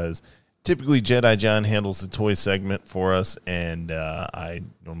because typically Jedi John handles the toy segment for us, and I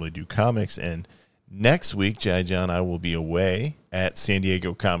normally do comics. And next week, Jedi John and I will be away at San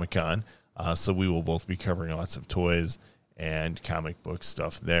Diego Comic-Con, so we will both be covering lots of toys and comic book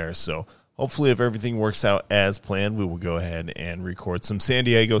stuff there. So hopefully, if everything works out as planned, we will go ahead and record some San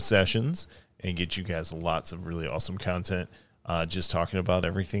Diego sessions and get you guys lots of really awesome content, just talking about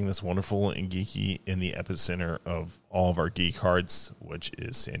everything that's wonderful and geeky in the epicenter of all of our geek hearts, which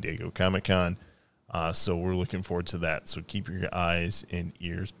is San Diego Comic-Con. So we're looking forward to that. So keep your eyes and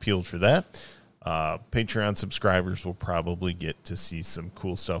ears peeled for that. Patreon subscribers will probably get to see some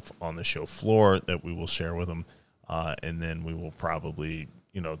cool stuff on the show floor that we will share with them. And then we will probably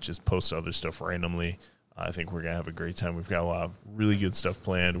just post other stuff randomly. I think we're going to have a great time. We've got a lot of really good stuff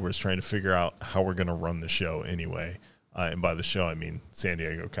planned. We're just trying to figure out how we're going to run the show anyway, And by the show, I mean San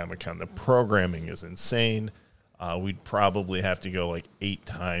Diego Comic-Con. The programming is insane. We'd probably have to go like 8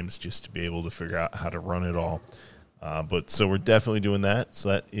 times just to be able to figure out how to run it all. But so we're definitely doing that. So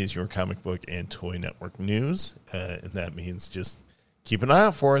that is your comic book and toy network news. And that means just keep an eye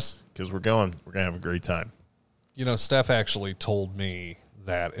out for us because we're going to have a great time. You know, Steph actually told me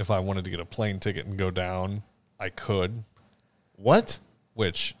that if I wanted to get a plane ticket and go down, I could. What?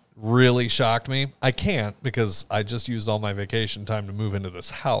 Which really shocked me. I can't because I just used all my vacation time to move into this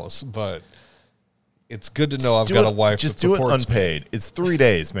house, but it's good to know I've got a wife just that do it supports me. unpaid. It's 3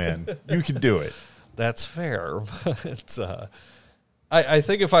 days, man. You can do it. That's fair. But I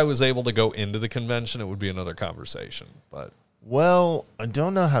think if I was able to go into the convention, it would be another conversation. But Well, I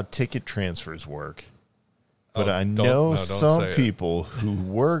don't know how ticket transfers work, but I know some people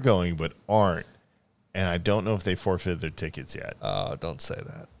who were going but aren't, and I don't know if they forfeited their tickets yet. Don't say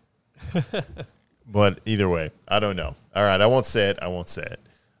that. But either way, I don't know. All right, I won't say it.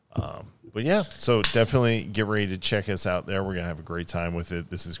 But yeah, so definitely get ready to check us out there. We're going to have a great time with it.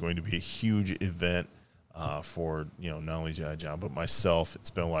 This is going to be a huge event for, not only G.I. John, but myself. It's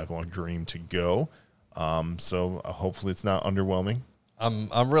been a lifelong dream to go. So hopefully it's not underwhelming.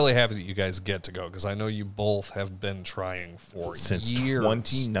 I'm really happy that you guys get to go because I know you both have been trying for Since years.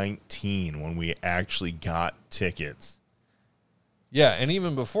 2019 when we actually got tickets. Yeah, and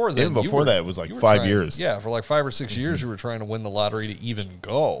even before that. It was like you were 5 trying- years. Yeah, for like 5 or 6 years you were trying to win the lottery to even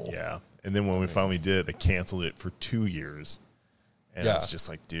go. Yeah. And then when we finally did it, they canceled it for 2 years. And Yeah. it's just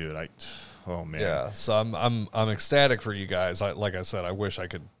like, dude, oh man. Yeah, so I'm ecstatic for you guys. Like I said, I wish I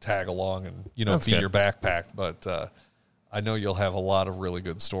could tag along and That's be good. your backpack, but I know you'll have a lot of really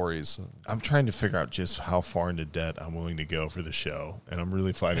good stories. I'm trying to figure out just how far into debt I'm willing to go for the show. And I'm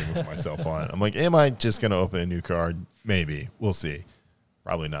really fighting with myself on it. I'm like, am I just going to open a new card? Maybe. We'll see.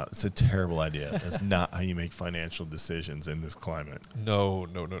 Probably not. It's a terrible idea. That's not how you make financial decisions in this climate. No.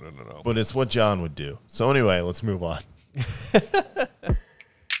 But it's what John would do. So anyway, let's move on.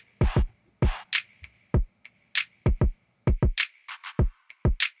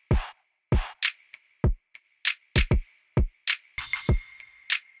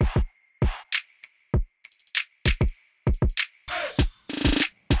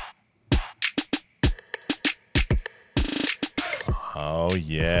 Oh,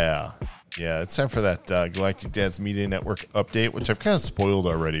 yeah. Yeah, it's time for that Galactic Dads Media Network update, which I've kind of spoiled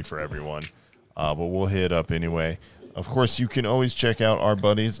already for everyone. But we'll hit up anyway. Of course, you can always check out our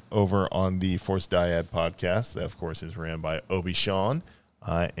buddies over on the Force Dyad podcast. That, of course, is ran by Obi Sean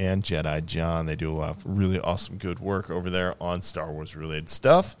and Jedi John. They do a lot of really awesome, good work over there on Star Wars-related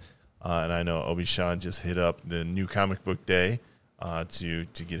stuff. And I know Obi Sean just hit up the new comic book day to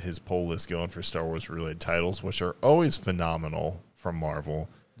get his poll list going for Star Wars-related titles, which are always phenomenal from Marvel.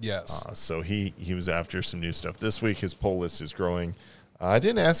 Yes. So he was after some new stuff this week. His poll list is growing. I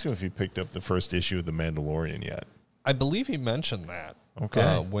didn't ask him if he picked up the first issue of The Mandalorian yet. I believe he mentioned that.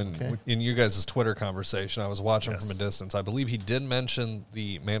 Okay. In you guys' Twitter conversation, I was watching from a distance. I believe he did mention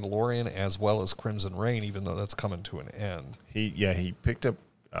the Mandalorian as well as Crimson Reign, even though that's coming to an end. He picked up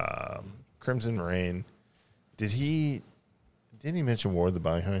Crimson Reign. Didn't he mention War of the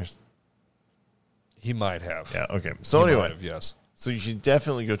Bounty Hunters? He might have. Yeah, okay. So He anyway, might have, yes. so you should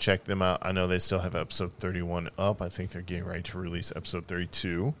definitely go check them out. I know they still have episode 31 up. I think they're getting ready to release episode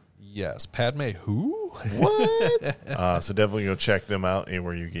 32. Yes. Padme who? What? So definitely go check them out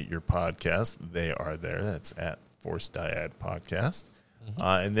anywhere you get your podcast. They are there. That's at Force Dyad Podcast.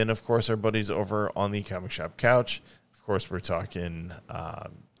 And then, of course, our buddies over on the Comic Shop Couch. Of course, we're talking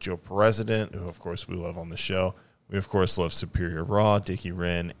Joe President, who, of course, we love on the show. We, of course, love Superior Raw, Dickie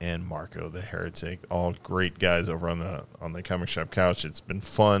Wren, and Marco the Heretic. All great guys over on the Comic Shop Couch. It's been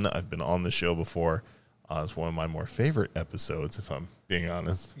fun. I've been on the show before. It's one of my more favorite episodes, if I'm being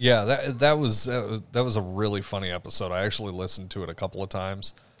honest. Yeah, that was a really funny episode. I actually listened to it a couple of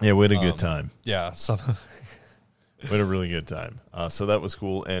times. Yeah, we had a good time. Yeah, We had a really good time. So that was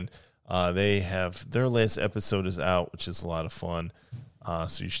cool. And they have their latest episode is out, which is a lot of fun.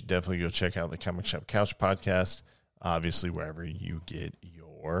 So you should definitely go check out the Comic Shop Couch podcast, obviously wherever you get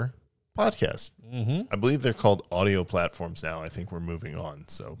your podcast. I believe they're called audio platforms now. I think we're moving on.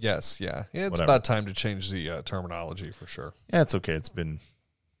 So yes, yeah. It's Whatever. about time to change the terminology for sure. yeah, it's okay. It's been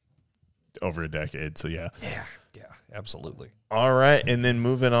over a decade. So yeah. Yeah, absolutely. All right, and then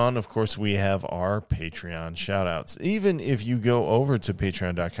moving on, of course, we have our Patreon shout-outs. Even if you go over to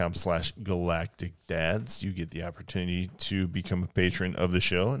patreon.com/galacticdads, you get the opportunity to become a patron of the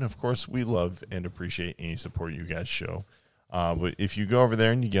show. And, of course, we love and appreciate any support you guys show. But if you go over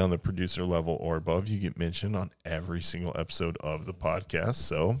there and you get on the producer level or above, you get mentioned on every single episode of the podcast.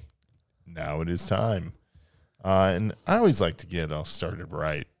 So now it is time. And I always like to get off started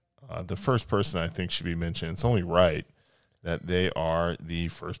right. The first person I think should be mentioned, it's only right that they are the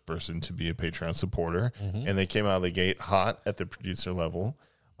first person to be a Patreon supporter. And they came out of the gate hot at the producer level.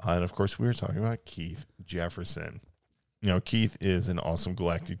 And, of course, we were talking about Keith Jefferson. You know, Keith is an awesome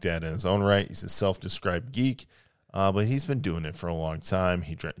galactic dad in his own right. He's a self-described geek, but he's been doing it for a long time.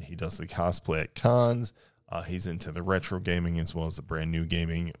 He does the cosplay at cons. He's into the retro gaming as well as the brand new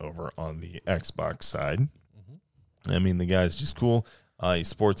gaming over on the Xbox side. I mean, the guy's just cool. He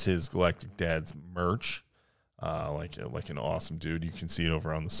sports his Galactic Dad's merch, like an awesome dude. You can see it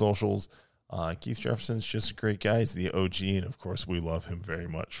over on the socials. Keith Jefferson's just a great guy. He's the OG, and of course, we love him very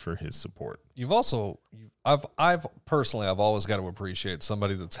much for his support. I've personally always got to appreciate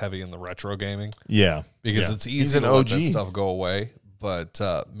somebody that's heavy in the retro gaming. Yeah, because it's easy to let that stuff go away. But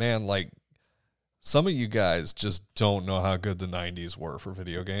man, like some of you guys just don't know how good the '90s were for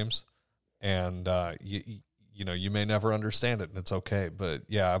video games, and you know, you may never understand it, and it's okay. But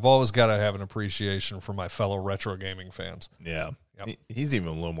yeah, I've always got to have an appreciation for my fellow retro gaming fans. Yeah. Yep. He's even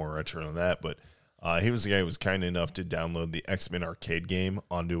a little more retro than that, but he was the guy who was kind enough to download the X-Men arcade game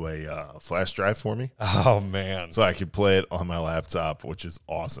onto a flash drive for me. Oh, man. So I could play it on my laptop, which is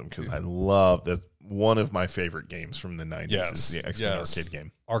awesome because I love that's one of my favorite games from the 90s is the X-Men arcade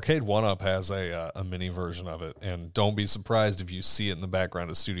game. Arcade 1-Up has a mini version of it, and don't be surprised if you see it in the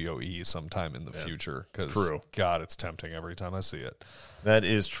background of Studio E sometime in the future. It's true. God, it's tempting every time I see it. That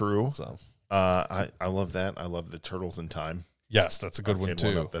is true. So I love that. I love the Turtles in Time. Yes, that's a good one, too.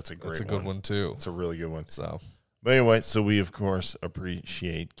 1-Up, that's a great one. That's a good one, too. It's a really good one. So, but anyway, so we, of course,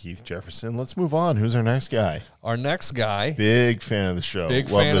 appreciate Keith Jefferson. Let's move on. Who's our next guy? Our next guy. Big fan of the show. Big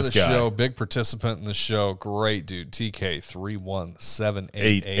Love fan of this the guy. show. Big participant in the show. Great dude.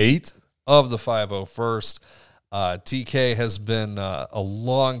 TK31788 of the 501st. TK has been a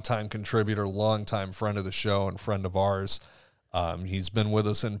long-time contributor, long-time friend of the show and friend of ours. He's been with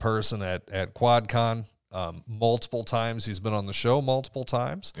us in person at QuadCon. Multiple times. He's been on the show multiple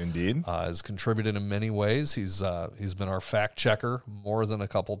times. Indeed. Has contributed in many ways. He's been our fact checker more than a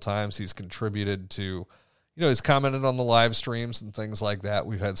couple times. He's contributed to, he's commented on the live streams and things like that.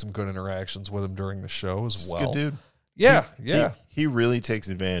 We've had some good interactions with him during the show as well. Good dude. Yeah, He really takes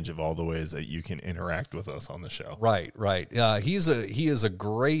advantage of all the ways that you can interact with us on the show. Right. He is a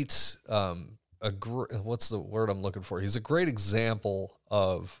great what's the word I'm looking for? He's a great example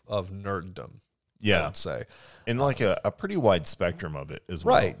of nerddom. Yeah. I would say. And like a pretty wide spectrum of it as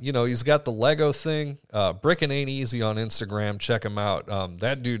well. Right. He's got the Lego thing. Brickin' Ain't Easy on Instagram. Check him out.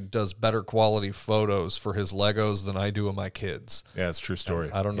 That dude does better quality photos for his Legos than I do of my kids. Yeah, it's a true story.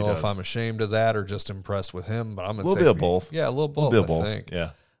 I don't know if I'm ashamed of that or just impressed with him, but I'm going to take a little bit of both. Yeah, a little both, I think.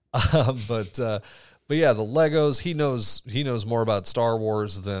 Yeah. But yeah, the Legos, he knows more about Star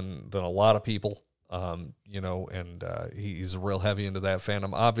Wars than a lot of people. He's real heavy into that fandom.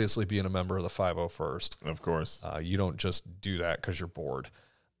 Obviously, being a member of the 501st, of course, you don't just do that because you're bored.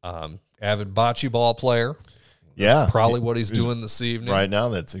 Avid bocce ball player. That's probably what he's doing this evening. Right now,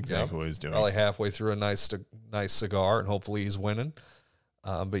 that's exactly what he's doing. Probably halfway through a nice cigar, and hopefully he's winning.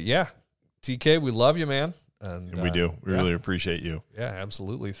 But yeah, TK, we love you, man. And we do. We really appreciate you. Yeah,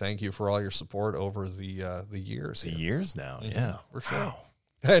 absolutely. Thank you for all your support over the years. The years now, yeah, for sure. Wow.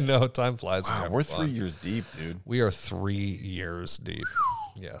 I know, time flies. Wow, we're 3 years deep, dude. We are 3 years deep.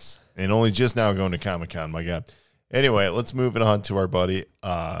 Yes. And only just now going to Comic-Con, my God. Anyway, let's move it on to our buddy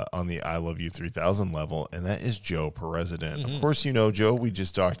on the I Love You 3000 level, and that is Joe President. Of course, you know Joe. We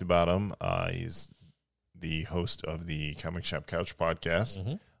just talked about him. He's the host of the Comic Shop Couch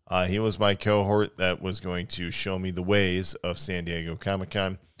podcast. He was my cohort that was going to show me the ways of San Diego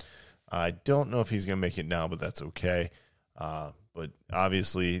Comic-Con. I don't know if he's going to make it now, but that's okay. But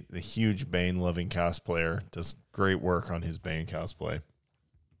obviously, the huge Bane-loving cosplayer does great work on his Bane cosplay.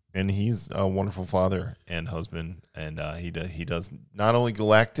 And he's a wonderful father and husband, and he does not only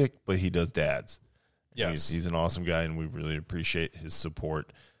Galactic, but he does dads. Yes. He's an awesome guy, and we really appreciate his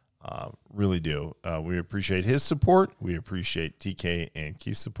support. Really do. We appreciate his support. We appreciate TK and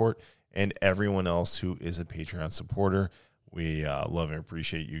Keith's support, and everyone else who is a Patreon supporter. We love and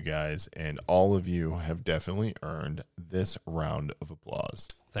appreciate you guys, and all of you have definitely earned this round of applause.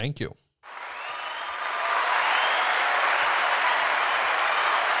 Thank you.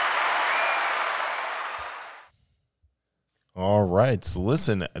 All right, so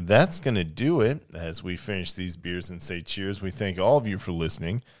listen, that's going to do it as we finish these beers and say cheers. We thank all of you for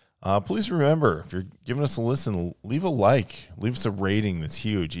listening. Please remember, if you're giving us a listen, leave a like, leave us a rating. That's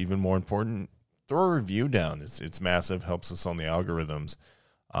huge. Even more important, throw a review down. It's massive, helps us on the algorithms.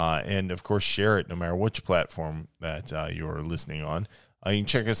 And, of course, share it no matter which platform that you're listening on. You can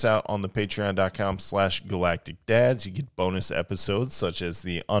check us out on the patreon.com/Galactic Dads. You get bonus episodes such as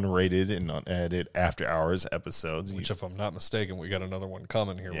the unrated and unedited After Hours episodes. Which, if I'm not mistaken, we got another one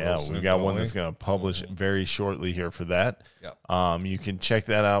coming here. Yeah, real soon, we got don't one we? that's going to publish very shortly here for that. Yeah. You can check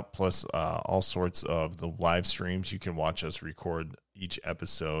that out, plus all sorts of the live streams. You can watch us record each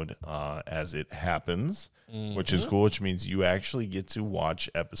episode as it happens, which is cool, which means you actually get to watch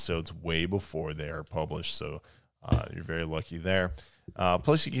episodes way before they are published. So you're very lucky there.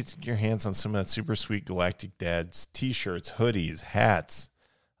 Plus, you get your hands on some of that super sweet Galactic Dads t-shirts, hoodies, hats,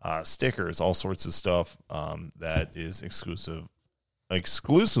 stickers, all sorts of stuff that is exclusively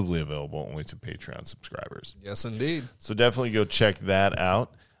available only to Patreon subscribers. Yes, indeed. So definitely go check that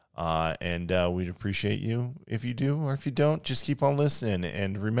out. And we'd appreciate you if you do, or if you don't, just keep on listening.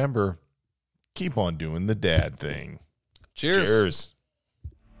 And remember, keep on doing the dad thing. Cheers. Cheers.